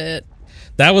death pit?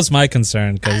 That was my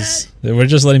concern, because we're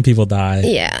just letting people die.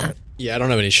 Yeah. Yeah, I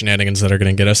don't have any shenanigans that are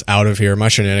going to get us out of here. My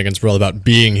shenanigans were all about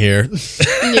being here.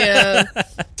 Yeah.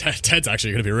 Ted's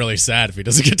actually going to be really sad if he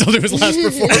doesn't get to do his last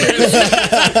performance.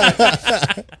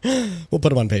 We'll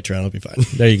put him on Patreon, it'll be fine.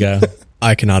 There you go.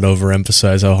 I cannot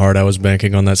overemphasize how hard I was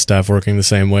banking on that staff working the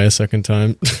same way a second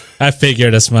time. I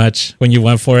figured as much when you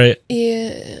went for it.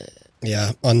 Yeah.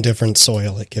 Yeah, on different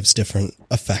soil, it gives different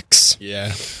effects.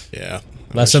 Yeah.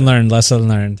 Lesson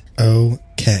learned.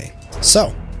 Okay,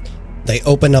 so they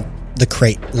open up the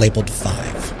crate labeled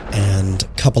 5, and a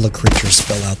couple of creatures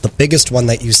spill out. The biggest one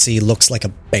that you see looks like a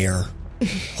bear,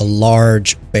 a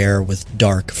large bear with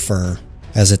dark fur,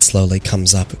 as it slowly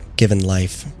comes up, given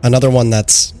life. Another one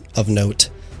that's of note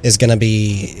is going to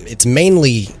be, it's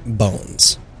mainly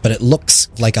bones, but it looks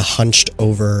like a hunched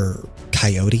over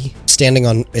coyote standing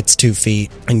on its 2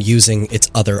 feet and using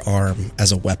its other arm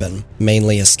as a weapon,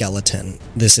 mainly a skeleton.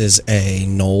 This is a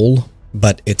gnoll,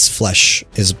 but its flesh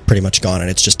is pretty much gone and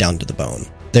it's just down to the bone.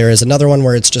 There is another one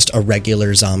where it's just a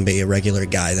regular zombie, a regular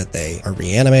guy that they are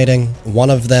reanimating. One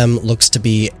of them looks to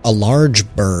be a large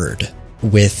bird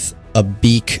with a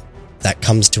beak that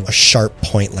comes to a sharp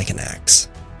point like an axe.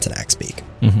 It's an axe beak.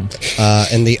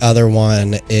 And the other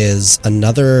one is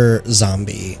another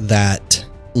zombie that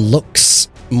looks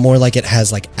more like it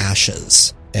has like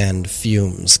ashes and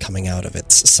fumes coming out of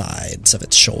its sides, of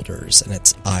its shoulders, and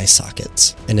its eye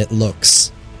sockets. And it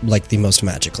looks like the most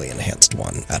magically enhanced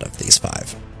one out of these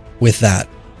 5. With that,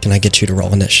 can I get you to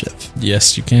roll initiative?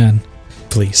 Yes, you can.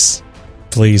 Please.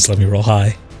 Please let me roll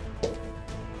high.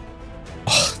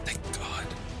 Oh, thank God.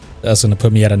 That's going to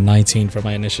put me at a 19 for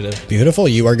my initiative. Beautiful.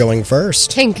 You are going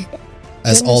first. Thank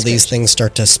As all goodness these gracious. things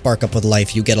start to spark up with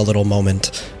life, you get a little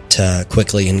moment to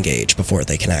quickly engage before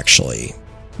they can actually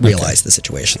realize the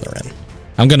situation they're in.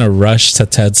 I'm going to rush to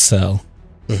Ted's cell,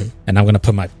 and I'm going to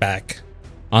put my back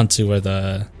onto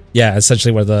where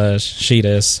essentially where the sheet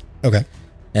is. Okay.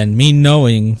 And me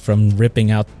knowing from ripping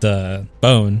out the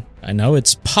bone, I know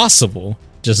it's possible,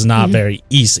 just not very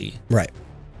easy. Right.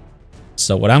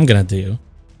 So what I'm going to do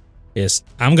is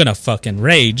I'm going to fucking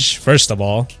rage, first of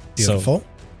all. Beautiful.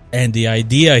 And the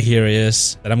idea here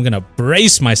is that I'm going to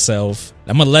brace myself.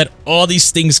 I'm going to let all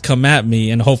these things come at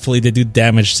me, and hopefully they do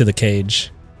damage to the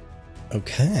cage.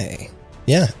 Okay.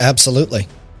 Yeah, absolutely.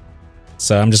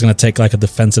 So I'm just going to take like a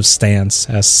defensive stance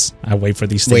as I wait for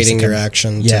these things Waiting to your come.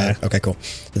 action. Yeah. Okay, cool.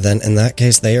 Then in that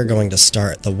case, they are going to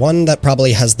start. The one that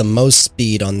probably has the most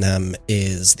speed on them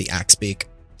is the axe beak,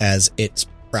 as it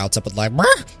sprouts up with like,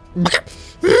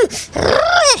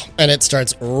 and it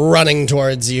starts running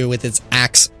towards you with its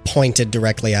axe pointed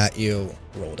directly at you.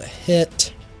 Rolled a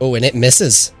hit. Oh, and it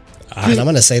misses. And I'm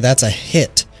going to say that's a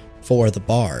hit for the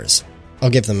bars. I'll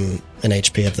give them an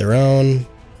HP of their own.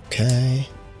 Okay.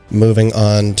 Moving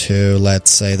on to,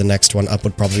 let's say, the next one up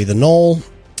would probably be the gnoll.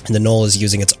 And the gnoll is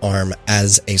using its arm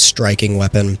as a striking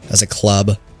weapon, as a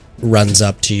club, runs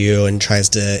up to you and tries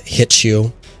to hit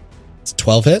you. It's a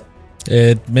 12 hit.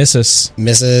 It misses.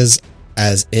 Misses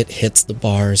as it hits the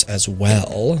bars as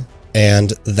well. And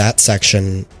that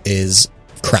section is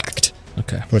cracked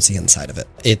Okay. towards the inside of it.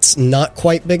 It's not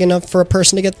quite big enough for a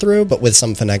person to get through, but with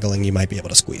some finagling, you might be able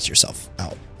to squeeze yourself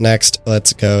out. Next,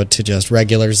 let's go to just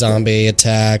regular zombie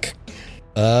attack.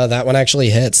 That one actually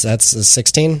hits. That's a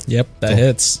 16. Yep, that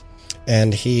hits.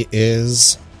 And he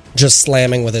is just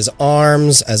slamming with his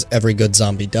arms, as every good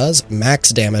zombie does. Max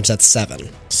damage, that's 7.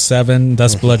 7,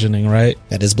 that's bludgeoning, right?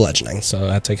 That is bludgeoning.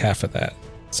 So I take half of that.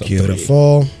 So 3.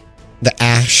 Beautiful. The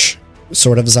ash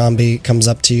sort of zombie comes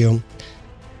up to you,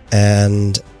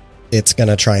 and it's going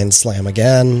to try and slam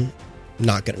again.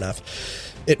 Not good enough.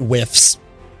 It whiffs,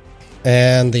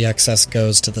 and the excess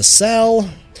goes to the cell,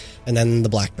 and then the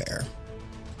black bear.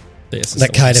 This is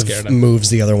That the one I'm kind scared of moves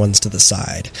the other ones to the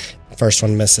side. First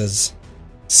one misses.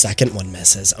 Second one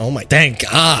misses. Oh my Thank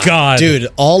God. God. Dude,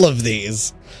 all of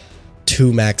these.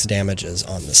 2 max damages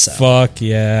on the cell. Fuck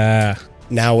yeah.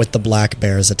 Now with the black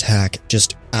bear's attack,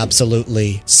 just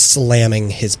absolutely slamming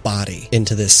his body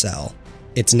into this cell.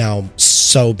 It's now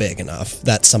so big enough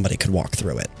that somebody could walk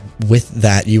through it. With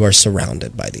that, you are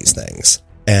surrounded by these things.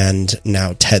 And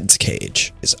now Ted's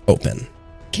cage is open.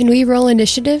 Can we roll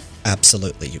initiative?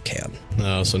 Absolutely, you can.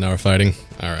 Oh, so now we're fighting?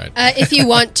 All right. If you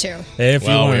want to. If you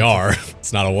Well, want we to. are.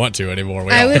 It's not a want to anymore.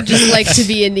 We I are. would just like to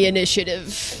be in the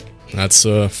initiative. That's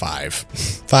 5.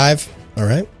 5. All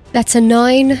right. That's a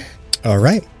 9. All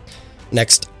right.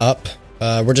 Next up,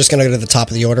 we're just going to go to the top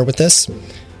of the order with this.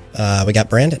 We got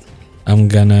Brandon. I'm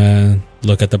gonna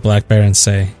look at the black bear and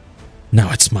say,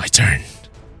 now it's my turn.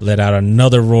 Let out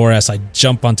another roar as I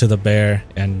jump onto the bear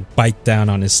and bite down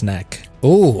on his neck.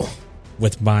 Ooh.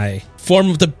 With my form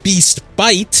of the beast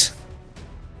bite,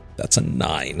 that's a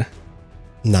 9.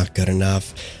 Not good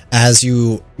enough. As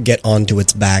you get onto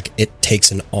its back, it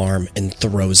takes an arm and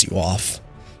throws you off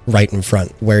right in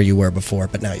front where you were before,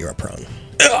 but now you're prone.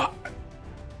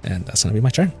 And that's gonna be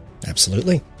my turn.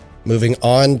 Absolutely. Moving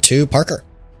on to Parker.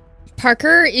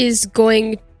 Parker is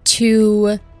going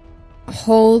to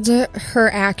hold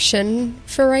her action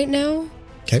for right now.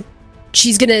 Okay.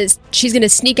 She's gonna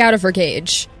sneak out of her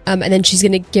cage, and then she's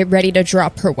gonna get ready to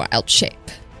drop her wild shape.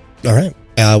 All right.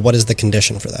 What is the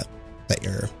condition for that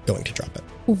you're going to drop it?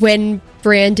 When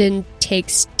Brandon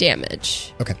takes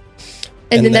damage. Okay.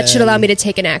 And then And that should allow then- me to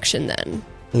take an action then.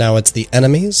 Now it's the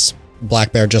enemies,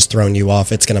 Black Bear just thrown you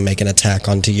off. It's going to make an attack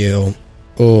onto you.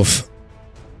 Oof.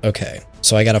 Okay.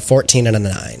 So I got a 14 and a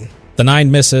 9. The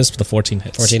 9 misses, but the 14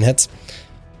 hits. 14 hits.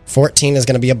 14 is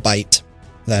going to be a bite.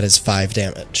 That is 5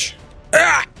 damage.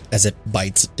 As it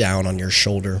bites down on your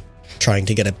shoulder, trying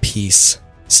to get a piece,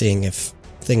 seeing if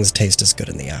things taste as good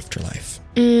in the afterlife.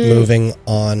 Moving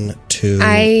on to...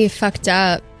 I fucked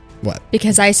up. What?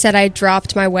 Because I said I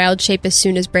dropped my wild shape as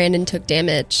soon as Brandon took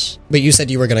damage. But you said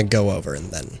you were going to go over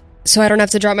and then... So I don't have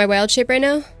to drop my wild shape right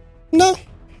now? No,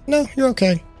 you're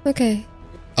okay. Okay.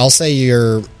 I'll say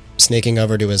you're sneaking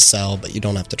over to his cell, but you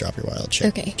don't have to drop your wild shape.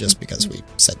 Okay. Just because we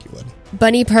said you would.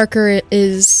 Bunny Parker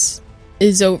is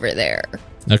over there.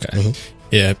 Okay.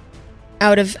 Yeah.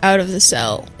 Out of the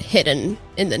cell, hidden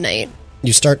in the night.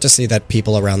 You start to see that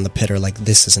people around the pit are like,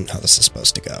 this isn't how this is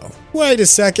supposed to go. Wait a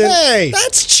second. Hey,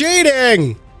 that's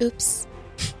cheating! Oops.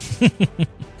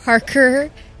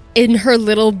 Parker, in her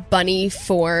little bunny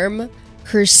form,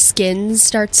 her skin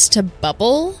starts to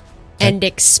bubble and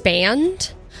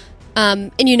expand.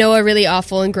 In a really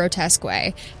awful and grotesque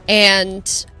way. And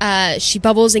she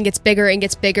bubbles and gets bigger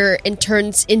and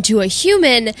turns into a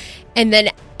human. And then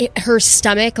her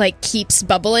stomach keeps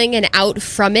bubbling, and out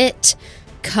from it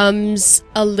comes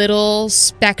a little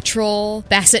spectral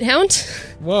basset hound.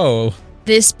 Whoa.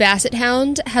 This basset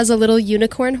hound has a little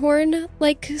unicorn horn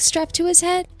strapped to his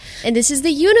head. And this is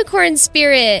the unicorn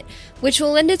spirit, which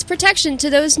will lend its protection to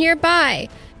those nearby.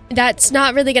 That's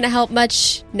not really going to help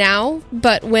much now,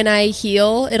 but when I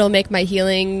heal, it'll make my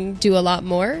healing do a lot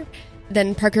more.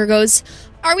 Then Parker goes,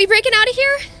 "Are we breaking out of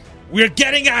here?" We're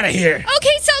getting out of here.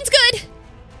 Okay, sounds good.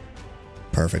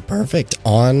 Perfect.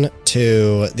 On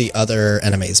to the other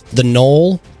enemies. The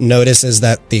Gnoll notices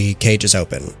that the cage is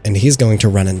open, and he's going to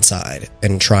run inside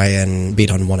and try and beat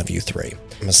on one of you three.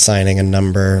 I'm assigning a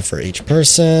number for each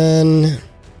person.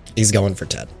 He's going for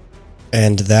Ted.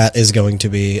 And that is going to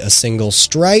be a single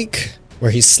strike,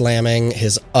 where he's slamming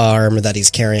his arm that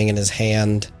he's carrying in his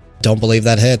hand. Don't believe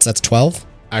that hits. That's 12.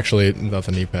 Actually, not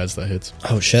the knee pads that hits.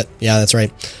 Oh, shit. Yeah, that's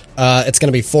right. It's going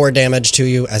to be 4 damage to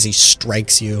you as he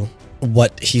strikes you.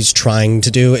 What he's trying to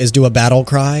do is do a battle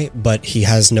cry, but he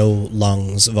has no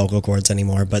lungs, vocal cords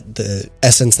anymore. But the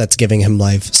essence that's giving him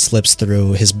life slips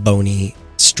through his bony,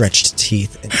 stretched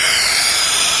teeth. And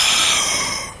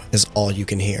is all you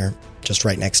can hear, just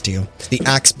right next to you. The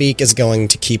axe beak is going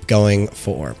to keep going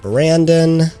for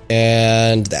Brandon,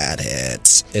 and that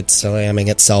hits. It's slamming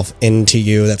itself into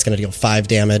you. That's going to deal 5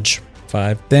 damage.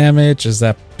 5 damage. Is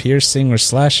that piercing or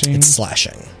slashing? It's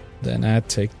slashing. Then I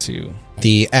take 2.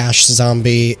 The ash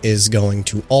zombie is going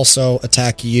to also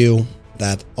attack you.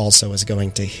 That also is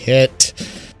going to hit.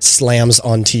 Slams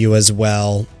onto you as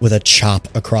well with a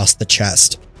chop across the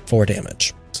chest. 4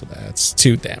 damage. So that's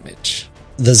 2 damage.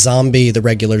 The zombie, the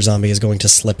regular zombie, is going to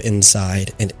slip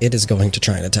inside, and it is going to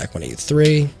try and attack one of you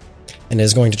 3, and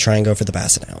is going to try and go for the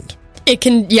basset hound. It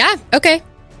can, yeah, okay.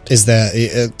 Is that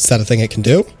a thing it can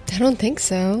do? I don't think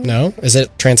so. No? Is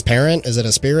it transparent? Is it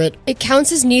a spirit? It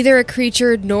counts as neither a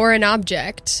creature nor an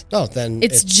object. Oh, then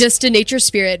It's just a nature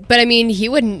spirit. But I mean, he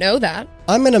wouldn't know that.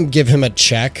 I'm going to give him a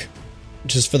check,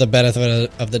 just for the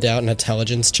benefit of the doubt, an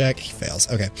intelligence check. He fails.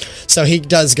 Okay. So he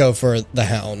does go for the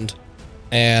hound.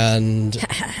 And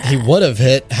he would have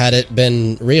hit had it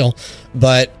been real,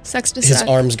 but Sucks to his suck.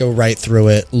 arms go right through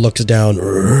it, looks down.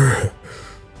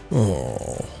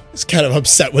 Oh, he's kind of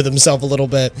upset with himself a little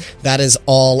bit. That is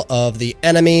all of the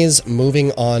enemies.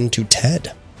 Moving on to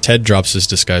Ted. Ted drops his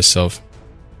disguised self,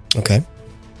 Okay.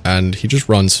 and he just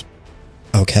runs.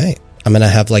 Okay. I'm going to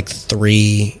have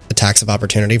 3 attacks of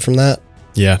opportunity from that.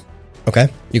 Yeah. Okay.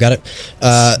 You got it.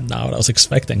 Not what I was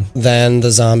expecting. Then the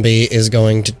zombie is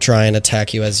going to try and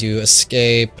attack you as you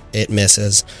escape. It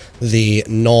misses. The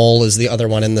Gnoll is the other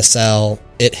one in the cell.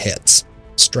 It hits.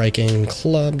 Striking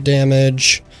club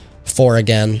damage. 4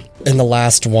 again. And the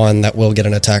last one that will get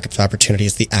an attack of opportunity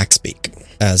is the axe beak,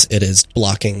 as it is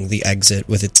blocking the exit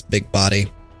with its big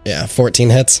body. Yeah,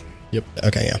 14 hits? Yep.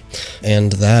 Okay, yeah.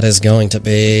 And that is going to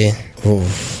be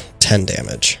 10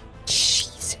 damage.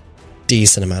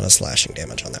 Decent amount of slashing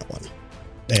damage on that one.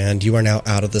 And you are now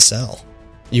out of the cell.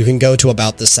 You can go to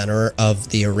about the center of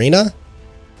the arena,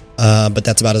 but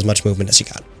that's about as much movement as you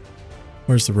got.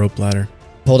 Where's the rope ladder?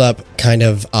 Pulled up kind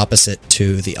of opposite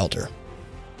to the elder.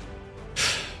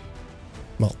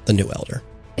 Well, the new elder.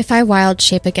 If I wild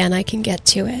shape again, I can get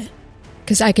to it.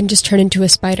 Because I can just turn into a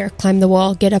spider, climb the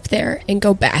wall, get up there, and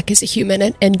go back as a human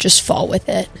and just fall with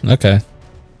it. Okay.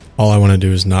 All I want to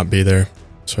do is not be there.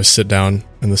 So I sit down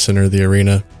in the center of the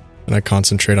arena, and I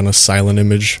concentrate on a silent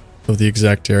image of the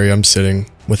exact area I'm sitting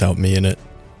without me in it.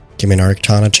 Give me an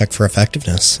Arcana check for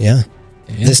effectiveness. Yeah.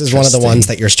 This is one of the ones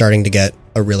that you're starting to get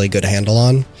a really good handle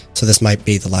on. So this might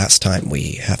be the last time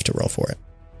we have to roll for it.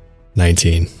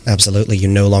 19. Absolutely. You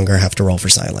no longer have to roll for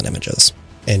silent images.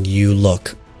 And you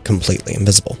look completely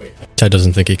invisible. Ted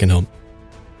doesn't think he can help.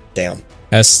 Damn.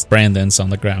 As Brandon's on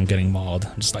the ground getting mauled,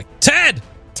 I'm just like, Ted!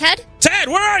 Ted, Ted,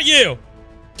 where are you?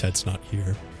 Ted's not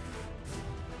here.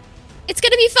 it's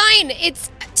gonna be fine.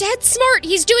 Ted's smart.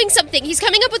 He's doing something. He's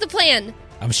coming up with a plan.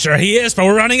 I'm sure he is, but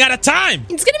we're running out of time.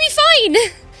 It's gonna be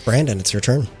fine. Brandon, it's your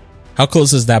turn. How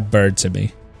close is that bird to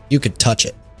me? You could touch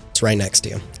it. It's right next to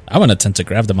you. I want to attempt to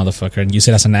grab the motherfucker and use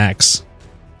it as an axe.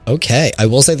 Okay. I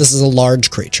will say this is a large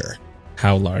creature.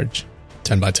 How large?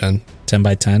 10 by 10. 10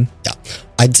 by 10? Yeah.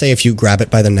 I'd say if you grab it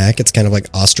by the neck, it's kind of like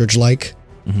ostrich-like.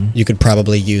 You could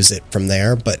probably use it from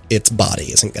there, but its body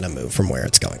isn't going to move from where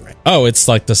it's going right. Oh, it's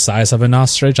like the size of an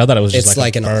ostrich? I thought it was just It's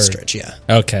like like a an bird. ostrich, yeah.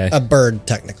 Okay. A bird,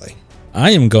 technically.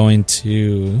 I am going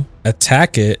to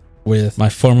attack it with my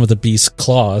form of the beast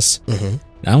claws.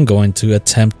 I'm going to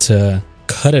attempt to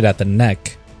cut it at the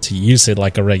neck to use it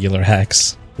like a regular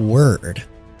hex. Word.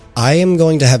 I am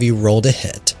going to have you roll to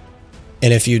hit.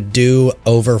 And if you do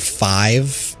over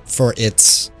 5 for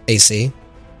its AC,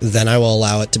 then I will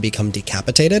allow it to become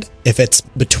decapitated. If it's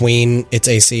between its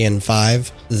AC and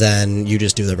 5, then you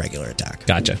just do the regular attack.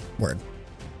 Gotcha. Word.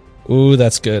 Ooh,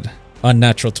 that's good.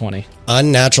 Unnatural 20.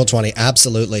 Unnatural 20,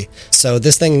 absolutely. So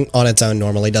this thing on its own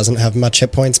normally doesn't have much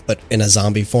hit points, but in a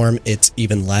zombie form, it's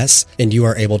even less. And you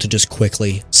are able to just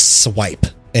quickly swipe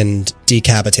and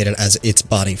decapitate it as its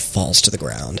body falls to the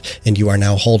ground. And you are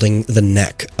now holding the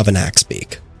neck of an axe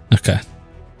beak. Okay.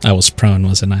 I was prone,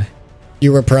 wasn't I?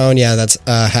 You were prone, yeah, that's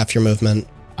half your movement.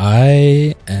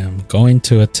 I am going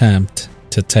to attempt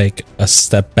to take a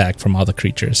step back from all the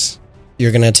creatures.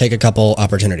 You're going to take a couple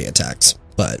opportunity attacks,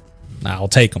 but I'll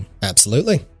take them.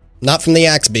 absolutely. Not from the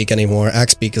axe beak anymore.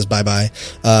 Axe beak is bye-bye.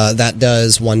 That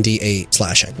does 1d8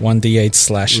 slashing, 1d8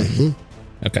 slashing.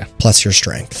 Okay. plus your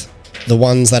strength. The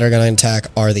ones that are going to attack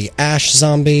are the ash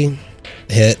zombie,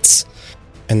 hits,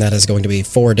 and that is going to be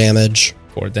 4 damage,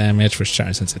 4 damage, which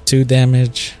turns into 2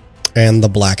 damage. and the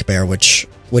black bear, which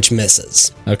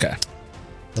misses. Okay.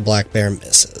 The black bear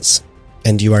misses.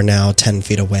 And you are now 10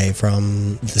 feet away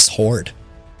from this horde.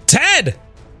 Ted!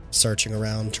 Searching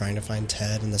around, trying to find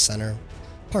Ted in the center.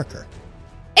 Parker.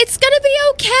 It's gonna be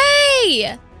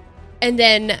okay. And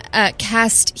then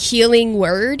cast Healing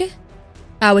Word,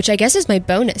 which I guess is my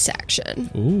bonus action.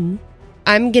 Ooh.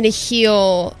 I'm gonna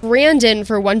heal Brandon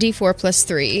for 1d4 plus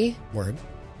 3 Word.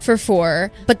 for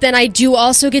 4. But then I do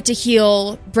also get to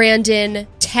heal Brandon,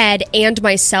 Ted, and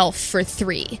myself for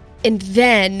 3. And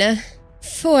then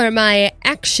for my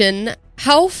action,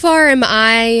 how far am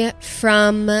I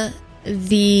from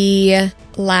the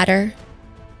ladder?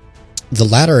 The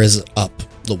ladder is up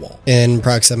the wall in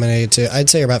proximity to, I'd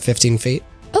say, about 15 feet.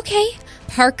 Okay.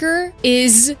 Parker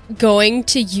is going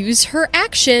to use her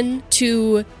action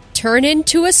to turn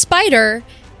into a spider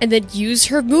and then use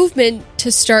her movement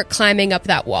to start climbing up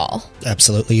that wall.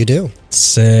 Absolutely, you do.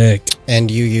 Sick.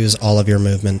 And you use all of your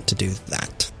movement to do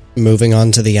that. Moving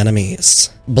on to the enemies.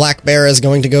 Black Bear is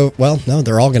going to go, well, no,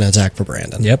 they're all going to attack for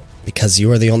Brandon. Yep. Because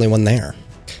you are the only one there.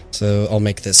 So I'll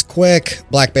make this quick.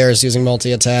 Black Bear is using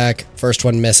multi-attack. First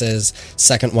one misses.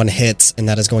 Second one hits, and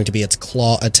that is going to be its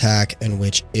claw attack, in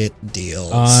which it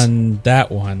deals. On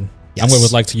that one, Yes. I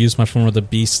would like to use my form of the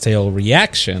beast tail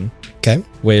reaction, Okay.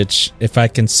 which if I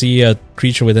can see a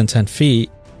creature within 10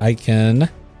 feet, I can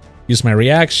use my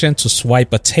reaction to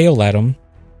swipe a tail at him,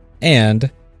 and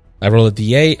I roll a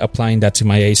d8, applying that to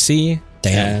my AC,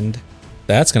 Damn. and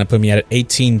that's going to put me at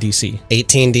 18 DC.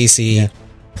 18 DC.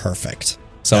 Perfect.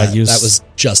 So I use That was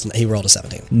just, he rolled a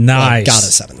 17. Nice. Well, got a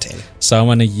 17. So I'm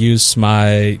going to use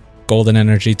my golden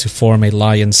energy to form a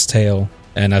lion's tail,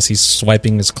 and as he's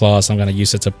swiping his claws, I'm going to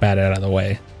use it to bat it out of the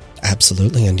way.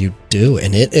 Absolutely, and you do.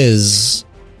 And it is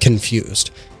confused.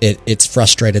 It's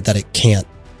frustrated that it can't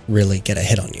really get a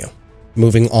hit on you.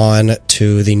 Moving on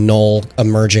to the gnoll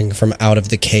emerging from out of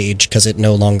the cage because it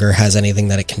no longer has anything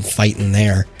that it can fight in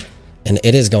there. And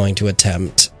it is going to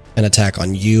attempt an attack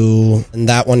on you. And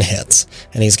that one hits.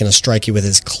 And he's going to strike you with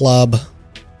his club,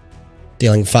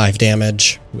 dealing 5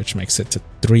 damage. Which makes it to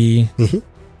 3.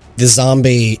 The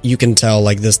zombie, you can tell,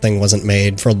 like, this thing wasn't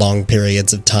made for long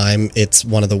periods of time. It's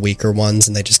one of the weaker ones,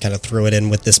 and they just kind of threw it in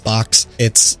with this box.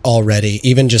 It's already,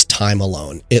 even just time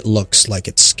alone, it looks like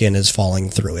its skin is falling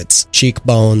through its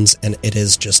cheekbones, and it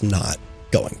is just not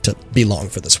going to be long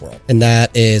for this world. And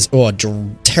that is, a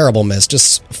terrible miss,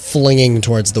 just flinging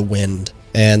towards the wind.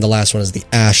 And the last one is the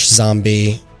ash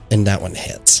zombie, and that one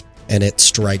hits. And it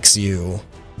strikes you.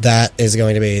 That is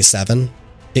going to be 7.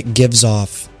 It gives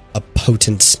off a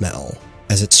potent smell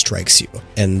as it strikes you,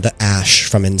 and the ash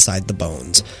from inside the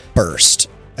bones burst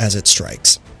as it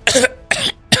strikes.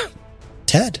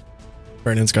 Ted.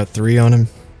 Brandon's got 3 on him.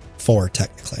 4,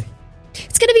 technically.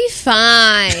 It's gonna be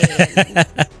fine.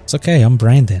 It's okay. I'm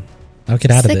Brandon. I'll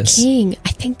get out of the this. king. I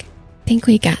think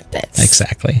we got this.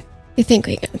 Exactly. I think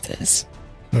we got this.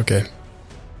 Okay.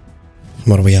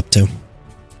 What are we up to?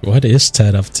 What is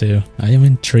Ted up to? I am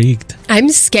intrigued. I'm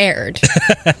scared.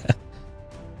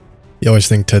 You always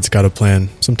think Ted's got a plan.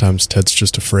 Sometimes Ted's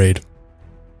just afraid.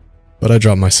 But I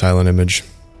drop my silent image.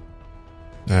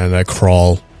 And I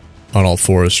crawl on all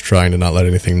fours, trying to not let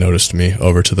anything notice me,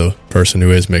 over to the person who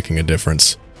is making a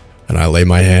difference. And I lay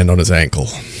my hand on his ankle.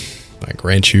 I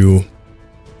grant you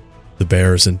the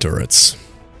bear's endurance.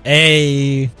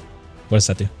 Hey. What does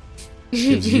that do?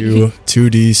 Gives you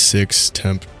 2d6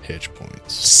 temp hit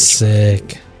points.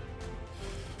 Sick.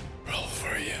 Roll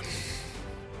for you.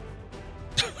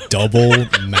 Double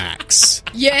max.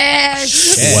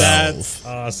 Yes. 12.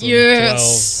 Awesome.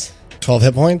 Yes. 12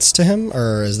 hit points to him,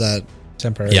 or is that...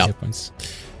 Temporary Yep. hit points.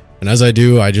 And as I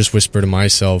do, I just whisper to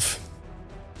myself,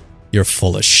 "You're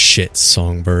full of shit,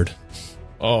 Songbird."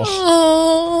 Oh.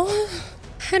 Oh,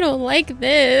 I don't like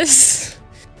this.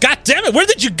 God damn it. Where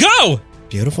did you go?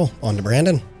 Beautiful. On to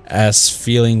Brandon. As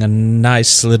feeling a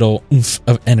nice little oomph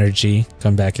of energy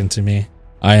come back into me,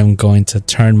 I am going to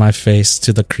turn my face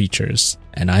to the creatures,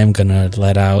 and I am going to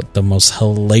let out the most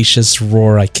hellacious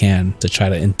roar I can to try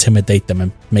to intimidate them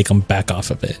and make them back off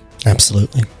of it.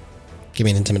 Absolutely. Give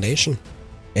me an intimidation.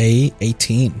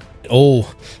 A18.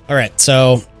 Oh, all right.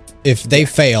 So if they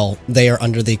fail, they are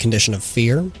under the condition of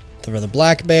fear. For the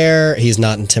black bear, he's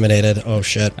not intimidated. Oh,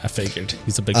 shit. I figured.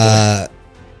 He's a big boy.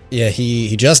 Yeah,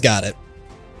 he just got it.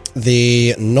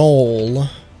 The gnoll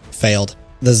failed.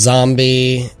 The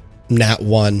zombie, nat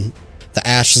 1. The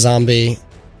ash zombie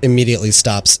immediately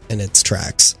stops in its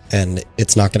tracks, and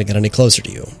it's not going to get any closer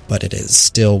to you, but it is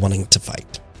still wanting to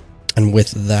fight. And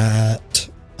with that,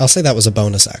 I'll say that was a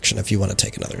bonus action if you want to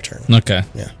take another turn. Okay.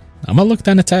 Yeah. I'm going to look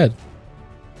down at Ted.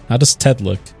 How does Ted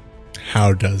look?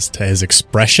 How does his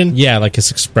expression? Yeah, like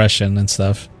his expression and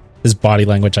stuff. His body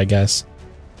language, I guess.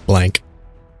 Blank.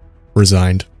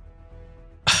 Resigned.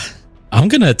 I'm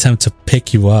going to attempt to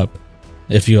pick you up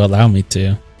if you allow me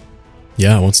to.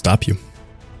 Yeah, I won't stop you.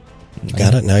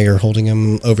 Got it. Now you're holding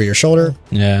him over your shoulder.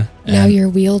 Yeah. Now and- you're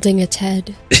wielding a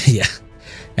Ted. Yeah.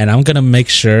 And I'm going to make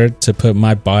sure to put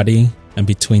my body in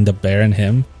between the bear and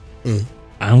him. Mm.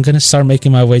 I'm going to start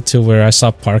making my way to where I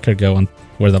saw Parker go and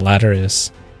where the ladder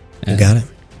is. You got it.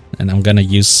 And I'm going to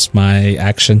use my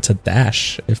action to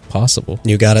dash if possible.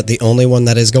 You got it. The only one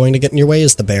that is going to get in your way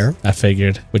is the bear, I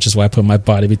figured, which is why I put my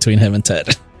body between him and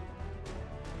Ted.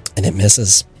 and it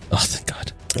misses Oh, thank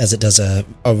God. as it does a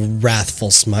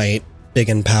wrathful smite, big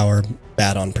in power,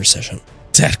 bad on precision.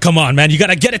 Ted, come on, man. You got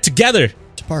to get it together.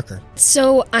 To Parker.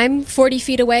 So I'm 40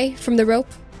 feet away from the rope.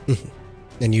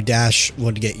 And you dash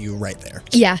would get you right there.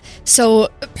 Yeah. So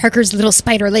Parker's little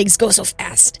spider legs go so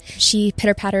fast. She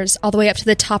pitter patters all the way up to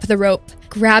the top of the rope,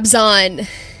 grabs on,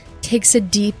 takes a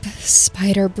deep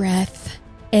spider breath,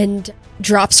 and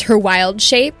drops her wild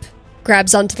shape,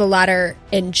 grabs onto the ladder,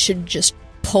 and should just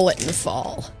pull it and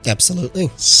fall. Absolutely.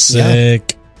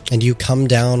 Sick. And you come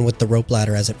down with the rope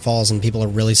ladder as it falls, and people are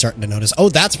really starting to notice, oh,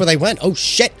 that's where they went. Oh,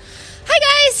 shit.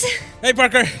 Hi guys. Hey,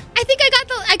 Parker. I think I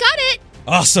got it.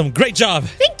 Awesome. Great job.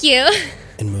 Thank you.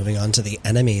 And moving on to the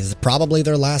enemies, probably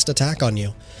their last attack on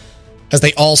you. As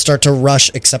they all start to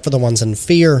rush, except for the ones in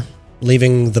fear,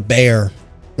 leaving the bear.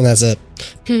 And that's it.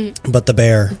 But the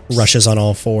bear rushes on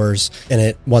all fours, and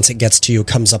it, once it gets to you,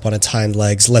 comes up on its hind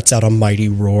legs, lets out a mighty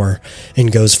roar,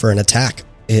 and goes for an attack.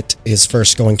 It is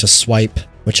first going to swipe,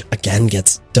 which again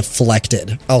gets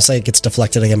deflected. I'll say it gets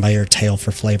deflected again by your tail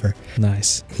for flavor.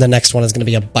 Nice. The next one is going to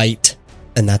be a bite,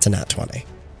 and that's a nat 20.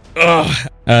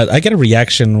 I get a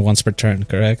reaction once per turn,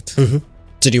 correct?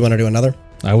 Did you want to do another?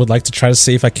 I would like to try to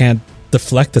see if I can't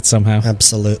deflect it somehow.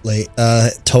 Absolutely.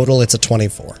 Total, it's a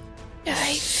 24.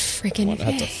 I freaking I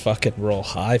have to fucking roll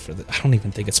high for that. I don't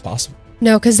even think it's possible.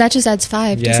 No, because that just adds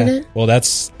 5, doesn't it? Well,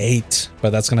 that's 8, but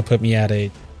that's going to put me at a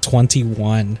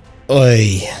 21.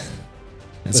 Oy.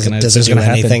 It's Does it do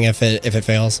anything if it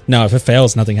fails? No, if it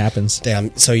fails, nothing happens.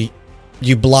 Damn. So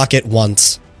you block it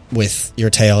once with your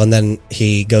tail, and then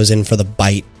he goes in for the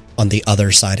bite on the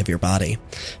other side of your body,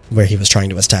 where he was trying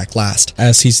to attack last.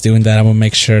 As he's doing that, I'm going to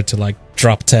make sure to like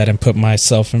drop Ted and put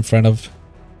myself in front of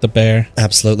the bear.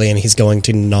 Absolutely. And he's going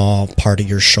to gnaw part of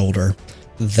your shoulder.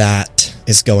 That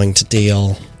is going to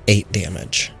deal 8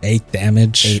 damage. 8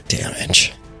 damage. 8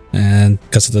 damage. And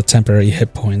because of the temporary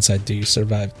hit points, I do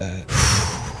survive that.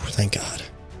 Thank God.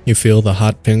 You feel the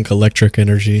hot pink electric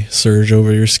energy surge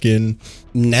over your skin.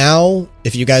 Now,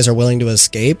 if you guys are willing to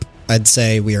escape, I'd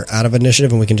say we are out of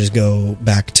initiative and we can just go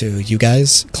back to you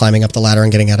guys climbing up the ladder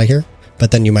and getting out of here. But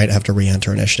then you might have to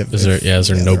re-enter initiative. Is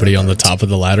there nobody on the top of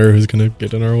the ladder who's going to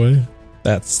get in our way?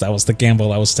 That was the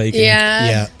gamble I was taking.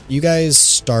 Yeah, you guys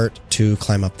start to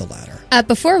climb up the ladder.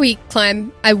 Before we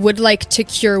climb, I would like to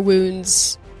Cure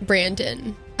Wounds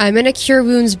Brandon. I'm going to Cure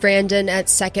Wounds Brandon at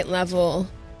 2nd level.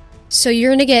 So you're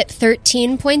going to get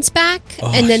 13 points back,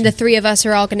 and then the 3 of us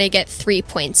are all going to get 3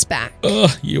 points back.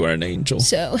 Oh, you are an angel.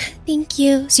 So, thank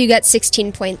you. So you got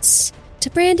 16 points to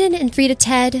Brandon and 3 to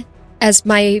Ted, as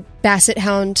my Basset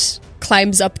Hound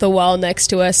climbs up the wall next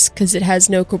to us because it has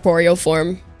no corporeal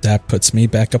form. That puts me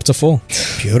back up to full.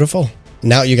 Beautiful.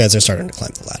 Now you guys are starting to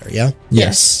climb the ladder, yeah?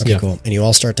 Yes. Okay, cool. And you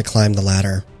all start to climb the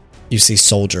ladder. You see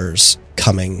soldiers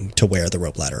coming to where the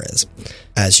rope ladder is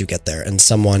as you get there, and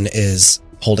someone is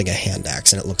holding a hand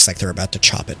axe, and it looks like they're about to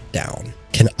chop it down.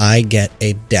 Can I get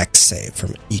a dex save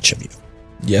from each of you?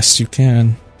 Yes, you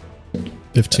can.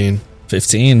 15.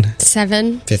 15.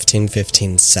 7. 15,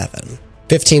 15, 7.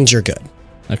 15's you're good.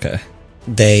 Okay.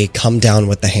 They come down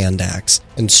with the hand axe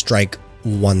and strike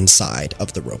one side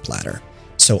of the rope ladder.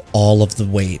 So all of the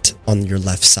weight on your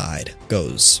left side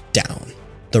goes down.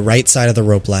 The right side of the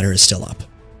rope ladder is still up,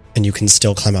 and you can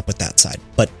still climb up with that side.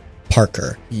 But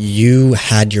Parker, you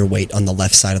had your weight on the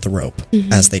left side of the rope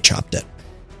as they chopped it,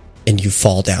 and you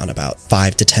fall down about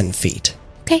 5 to 10 feet.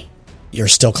 Okay. You're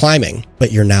still climbing,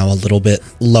 but you're now a little bit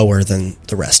lower than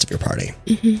the rest of your party.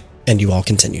 And you all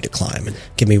continue to climb.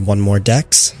 Give me one more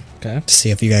dex Okay. to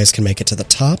see if you guys can make it to the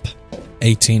top.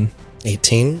 18.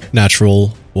 18, Natural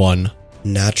 1.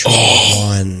 natural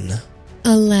 1,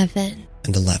 11.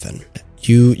 and 11.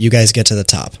 You guys get to the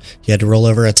top. You had to roll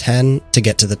over a 10 to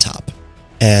get to the top.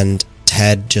 And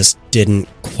Ted just didn't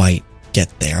quite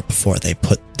get there before they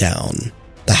put down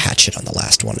the hatchet on the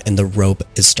last one, and the rope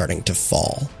is starting to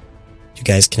fall. You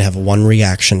guys can have one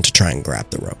reaction to try and grab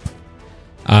the rope.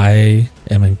 I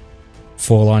am in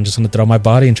full on just going to throw my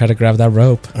body and try to grab that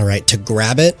rope. All right, to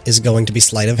grab it is going to be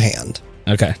sleight of hand,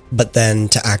 Okay. but then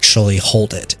to actually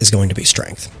hold it is going to be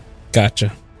strength.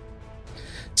 Gotcha.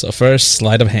 So first,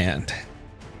 sleight of hand.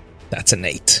 That's an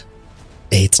 8.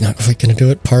 8's not quite going to do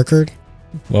it, Parker.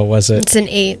 What was it? It's an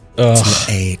 8. Ugh. It's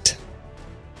an 8.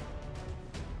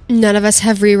 None of us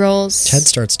have rerolls. Ted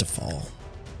starts to fall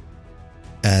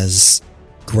as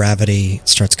gravity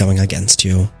starts going against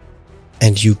you,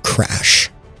 and you crash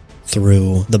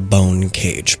through the bone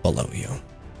cage below you.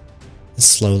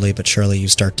 Slowly but surely, you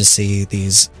start to see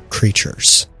these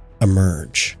creatures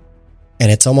emerge,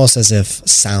 and it's almost as if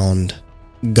sound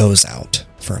goes out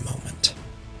for a moment.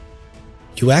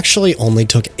 You actually only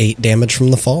took 8 damage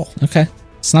from the fall. Okay.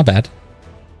 It's not bad.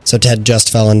 So Ted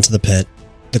just fell into the pit.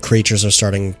 The creatures are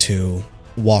starting to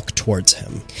walk towards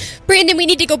him. Brandon, we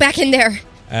need to go back in there.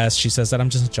 As she says that, I'm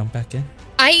just going to jump back in.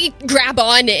 I grab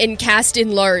on and cast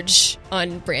Enlarge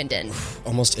on Brandon.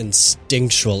 Almost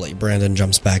instinctually, Brandon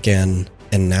jumps back in,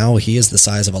 and now he is the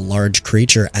size of a large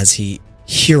creature as he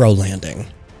hero landing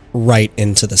right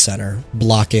into the center,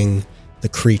 blocking the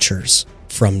creatures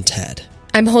from Ted.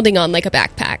 I'm holding on like a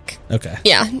backpack. Okay.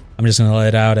 Yeah. I'm just going to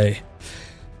let out a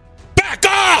back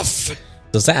off!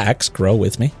 Does the axe grow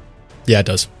with me? Yeah, it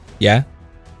does. Yeah?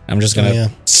 I'm just going to yeah.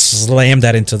 slam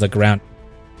that into the ground.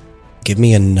 Give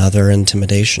me another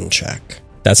intimidation check.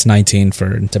 That's 19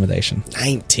 for intimidation.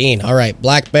 19. All right,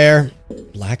 Black Bear.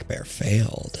 Black Bear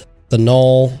failed. The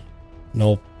Knoll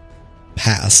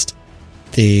passed.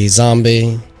 The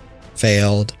zombie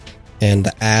failed. And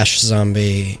the Ash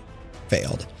zombie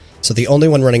failed. So the only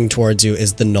one running towards you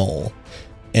is the Knoll.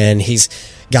 And he's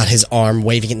got his arm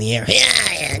waving in the air.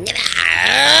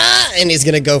 And he's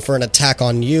going to go for an attack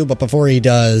on you. But before he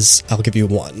does, I'll give you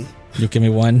one. You give me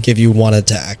one? Give you one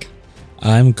attack.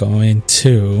 I'm going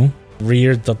to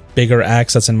rear the bigger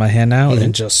axe that's in my hand now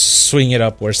and just swing it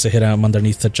upwards to hit him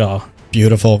underneath the jaw.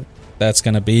 Beautiful. That's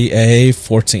going to be a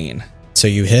 14. So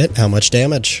you hit. How much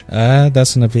damage?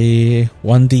 That's going to be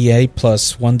 1d8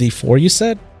 plus 1d4, you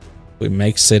said? We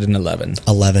makes it an 11.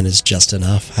 11 is just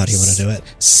enough. How do you want to do it?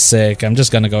 Sick. I'm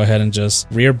just going to go ahead and just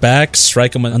rear back,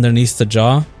 strike him underneath the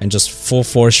jaw, and just full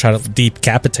force try to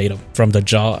decapitate him from the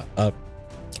jaw up.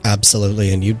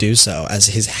 Absolutely, and you do so. As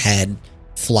his head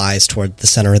flies toward the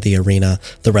center of the arena,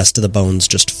 the rest of the bones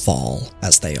just fall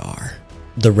as they are.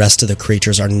 The rest of the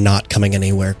creatures are not coming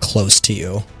anywhere close to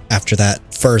you after that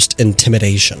first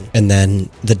intimidation and then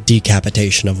the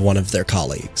decapitation of one of their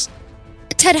colleagues.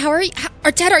 Ted,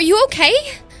 Ted, are you okay?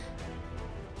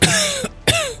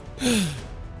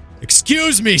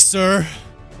 Excuse me, sir.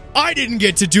 I didn't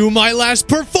get to do my last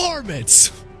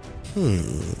performance.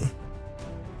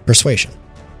 Persuasion.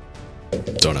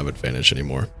 Don't have advantage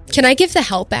anymore. Can I give the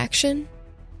help action?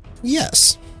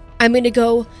 Yes. I'm gonna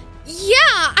go, yeah,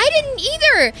 I didn't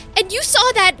either. And you saw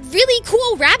that really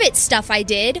cool rabbit stuff I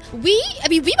did. We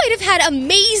might have had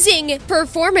amazing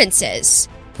performances.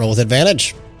 Roll with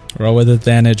advantage. Roll with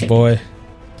advantage, boy.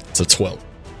 It's a 12.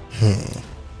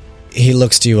 He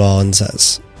looks to you all and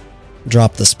says,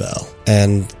 drop the spell.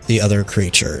 And the other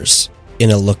creatures,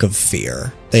 in a look of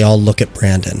fear, they all look at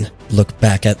Brandon, look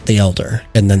back at the elder,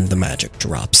 and then the magic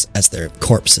drops as their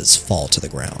corpses fall to the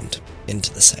ground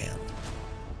into the sand.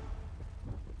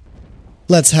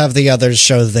 Let's have the others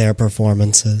show their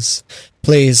performances.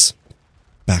 Please,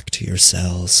 back to your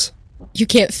cells. You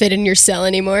can't fit in your cell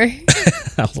anymore.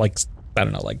 I'll I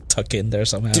don't know, tuck in there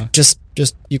somehow. Just,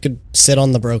 you could sit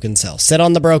on the broken cell. Sit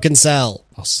on the broken cell.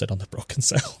 I'll sit on the broken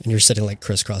cell. And you're sitting like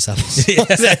crisscross apples,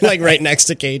 like right next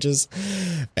to cages.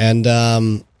 And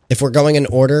if we're going in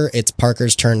order, it's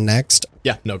Parker's turn next.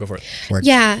 Yeah, no, go for it.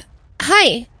 Yeah.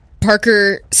 Hi.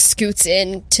 Parker scoots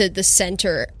in to the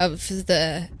center of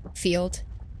the field.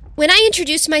 When I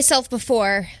introduced myself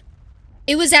before,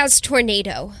 it was as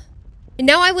Tornado. And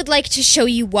now I would like to show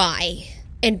you why.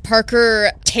 And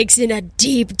Parker takes in a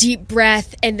deep, deep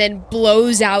breath and then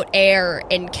blows out air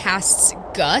and casts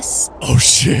Gust. Oh,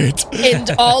 shit.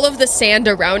 And all of the sand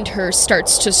around her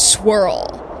starts to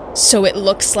swirl. So it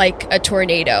looks like a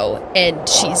tornado, and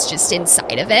she's just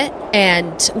inside of it.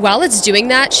 And while it's doing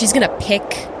that, she's going to pick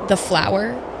the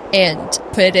flower and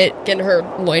put it in her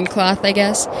loincloth, I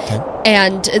guess. Okay.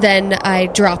 And then I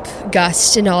drop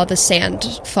Gust, and all the sand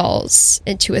falls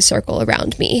into a circle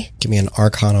around me. Give me an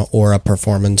Arcana or a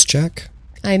performance check.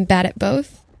 I'm bad at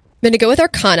both. I'm going to go with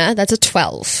Arcana. That's a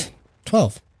 12.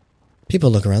 12. People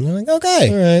look around, they're like, okay.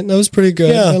 All right, that was pretty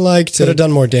good. Yeah, I liked it. Could have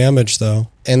done more damage, though.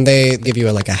 And they give you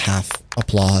a half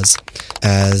applause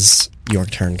as your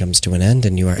turn comes to an end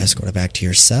and you are escorted back to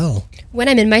your cell. When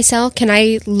I'm in my cell, can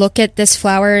I look at this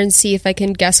flower and see if I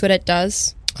can guess what it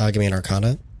does? Give me an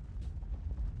Arcana.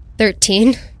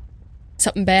 13.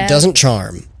 Something bad? Doesn't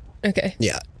charm. Okay.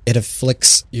 Yeah, it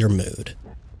afflicts your mood.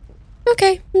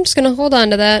 Okay, I'm just going to hold on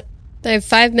to that. I have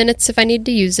 5 minutes if I need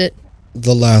to use it.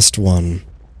 The last one.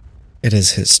 It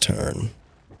is his turn.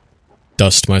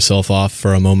 Dust myself off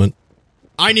for a moment.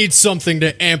 I need something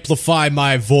to amplify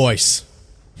my voice.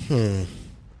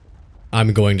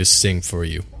 I'm going to sing for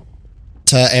you.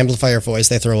 To amplify your voice,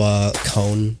 they throw a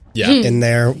cone in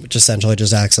there, which essentially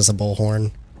just acts as a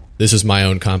bullhorn. This is my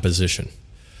own composition.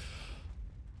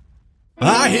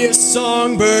 I hear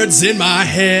songbirds in my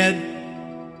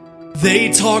head.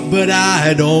 They talk, but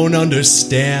I don't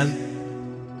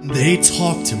understand. They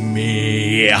talk to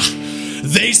me.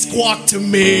 They squawk to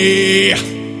me.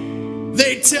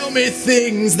 They tell me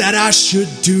things that I should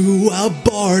do. A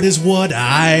bard is what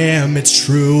I am. It's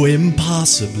true,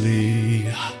 impossibly.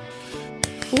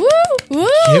 Woo! Woo!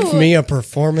 Give me a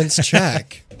performance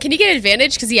check. Can he get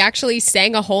advantage because he actually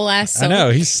sang a whole ass song? I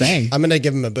know, he sang. I'm going to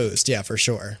give him a boost, yeah, for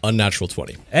sure. Unnatural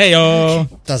 20. Hey-o!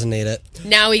 Doesn't need it.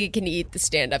 Now he can eat the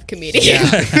stand-up comedian.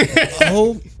 Yeah.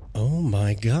 Oh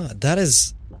my god. That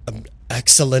is an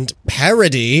excellent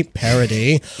parody.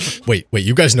 Wait,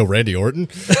 you guys know Randy Orton?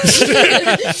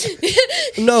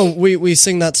 No, we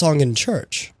sing that song in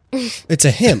church. It's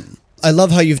a hymn. I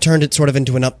love how you've turned it sort of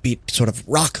into an upbeat sort of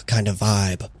rock kind of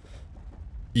vibe.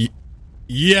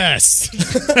 Yes.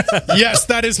 Yes,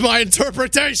 that is my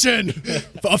interpretation.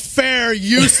 A fair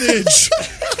usage.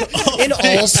 In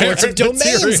all sorts of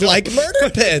domains, material. like murder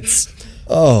pits.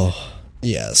 Oh,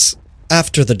 yes.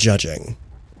 After the judging,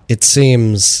 it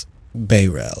seems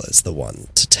Bayrel is the one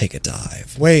to take a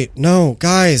dive. Wait, no,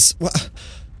 guys.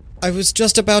 I was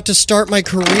just about to start my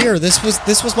career. This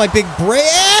was my big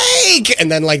break.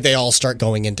 And then they all start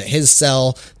going into his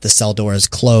cell. The cell door is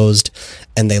closed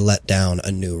and they let down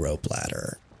a new rope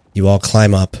ladder. You all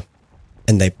climb up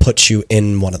and they put you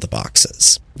in one of the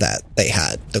boxes that they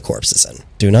had the corpses in.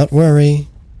 Do not worry.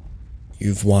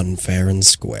 You've won fair and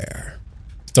square.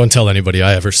 Don't tell anybody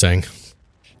I ever sang.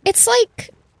 It's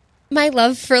like my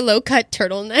love for low-cut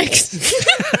turtlenecks.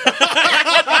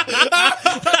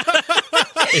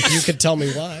 If you could tell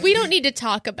me why. We don't need to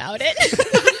talk about it.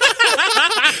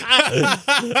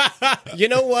 You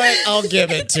know what? I'll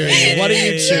give it to you. What do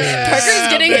you choose? Parker's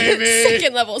getting a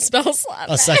second-level spell slot.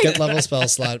 A second-level spell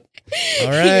slot. All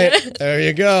right. There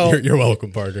you go. You're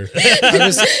welcome, Parker.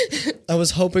 I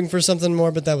was hoping for something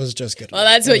more, but that was just good. Well,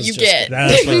 that's what you get.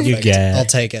 That's what you get. I'll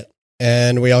take it.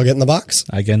 And we all get in the box.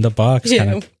 I get in the box,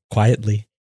 kind of quietly.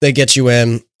 They get you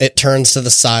in. It turns to the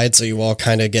side, so you all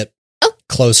kind of get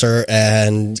closer,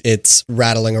 and it's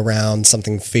rattling around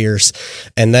something fierce.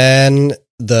 And then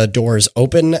the doors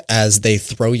open as they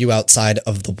throw you outside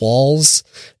of the walls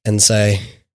and say,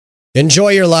 enjoy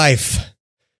your life.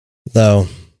 Though,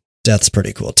 death's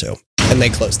pretty cool too. And they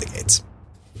close the gates.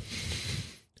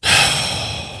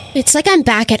 It's like I'm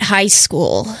back at high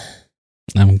school.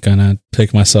 I'm gonna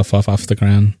pick myself off the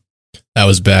ground. That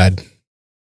was bad.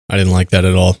 I didn't like that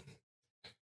at all.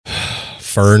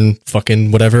 Fern,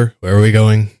 fucking whatever. Where are we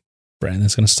going?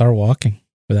 Brandon's gonna start walking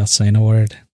without saying a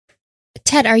word.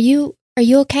 Ted, are you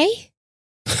okay?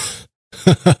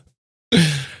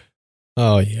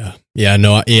 Oh yeah. Yeah,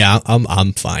 no, yeah,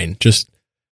 I'm fine. Just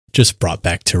brought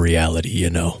back to reality, you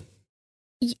know.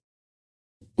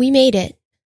 We made it.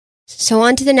 So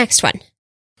on to the next one.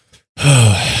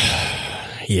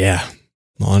 Yeah.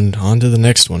 On to the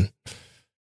next one.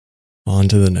 On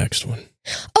to the next one.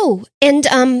 Oh, and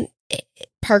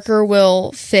Parker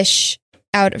will fish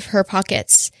out of her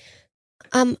pockets.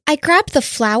 I grabbed the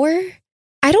flower.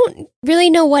 I don't really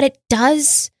know what it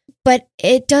does, but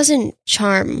it doesn't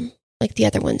charm like the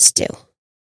other ones do.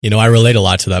 You know, I relate a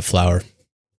lot to that flower.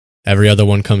 Every other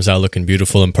one comes out looking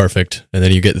beautiful and perfect, and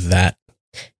then you get that.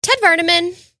 Ted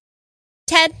Vardaman.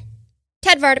 Ted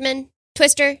Vardaman.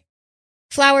 Twister.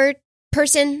 Flower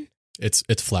person. It's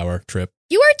flower trip.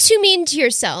 You are too mean to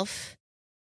yourself.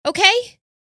 Okay?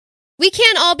 We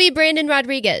can't all be Brandon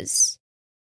Rodriguez.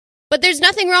 But there's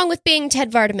nothing wrong with being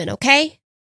Ted Vardaman, okay?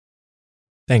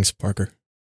 Thanks, Parker.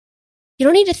 You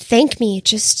don't need to thank me,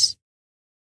 just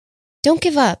don't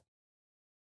give up.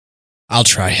 I'll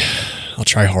try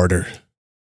harder.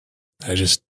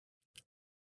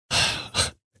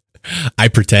 I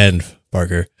pretend,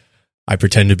 Parker. I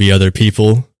pretend to be other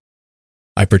people.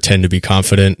 I pretend to be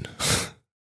confident.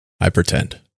 I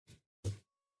pretend.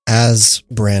 As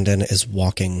Brandon is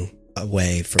walking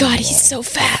away from God, you he's so all,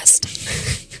 fast.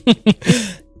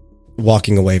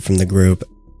 walking away from the group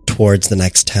towards the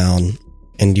next town,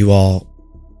 and you all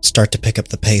start to pick up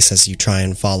the pace as you try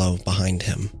and follow behind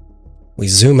him. We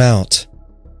zoom out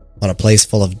on a place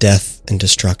full of death and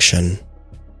destruction,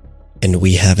 and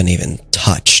we haven't even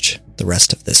touched the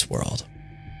rest of this world.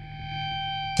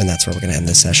 And that's where we're going to end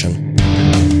this session.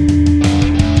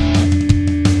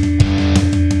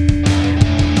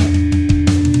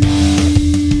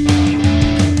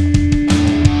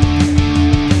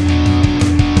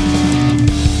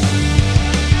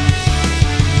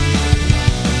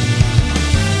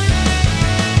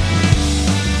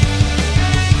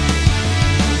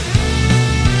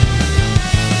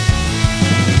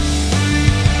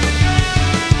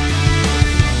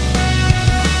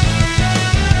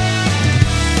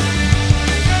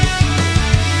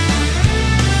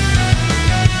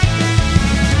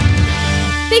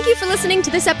 Thank you for listening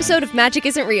to this episode of Magic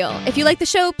Isn't Real. If you like the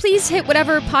show, please hit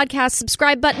whatever podcast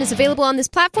subscribe button is available on this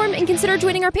platform and consider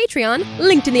joining our Patreon,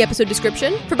 linked in the episode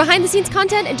description. For behind-the-scenes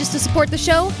content and just to support the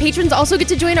show, patrons also get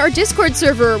to join our Discord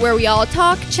server where we all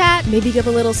talk, chat, maybe give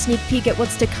a little sneak peek at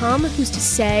what's to come, who's to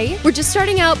say. We're just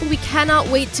starting out, but we cannot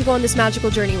wait to go on this magical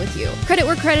journey with you. Credit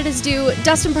where credit is due,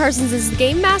 Dustin Parsons is the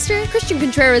Game Master, Christian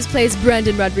Contreras plays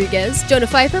Brandon Rodriguez, Jonah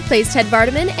Pfeiffer plays Ted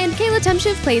Vardaman, and Kayla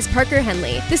Temshiv plays Parker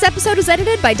Henley. This episode was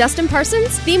edited by Dustin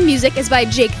Parsons, theme music is by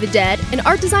Jake the Dead, and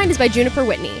art design is by Juniper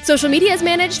Whitney. Social media is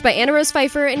managed by Anna Rose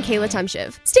Pfeiffer and Kayla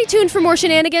Temshiv. Stay tuned for more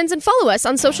shenanigans and follow us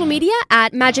on social media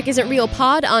at Magic Isn't Real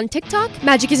Pod on TikTok,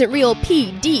 Magic Isn't Real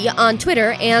PD on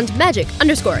Twitter, and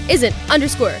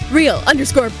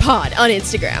Magic_Isn't_Real_Pod on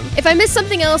Instagram. If I missed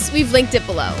something else, we've linked it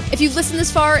below. If you've listened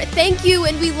this far, thank you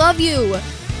and we love you.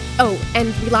 Oh,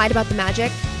 and we lied about the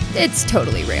magic. It's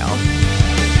totally real.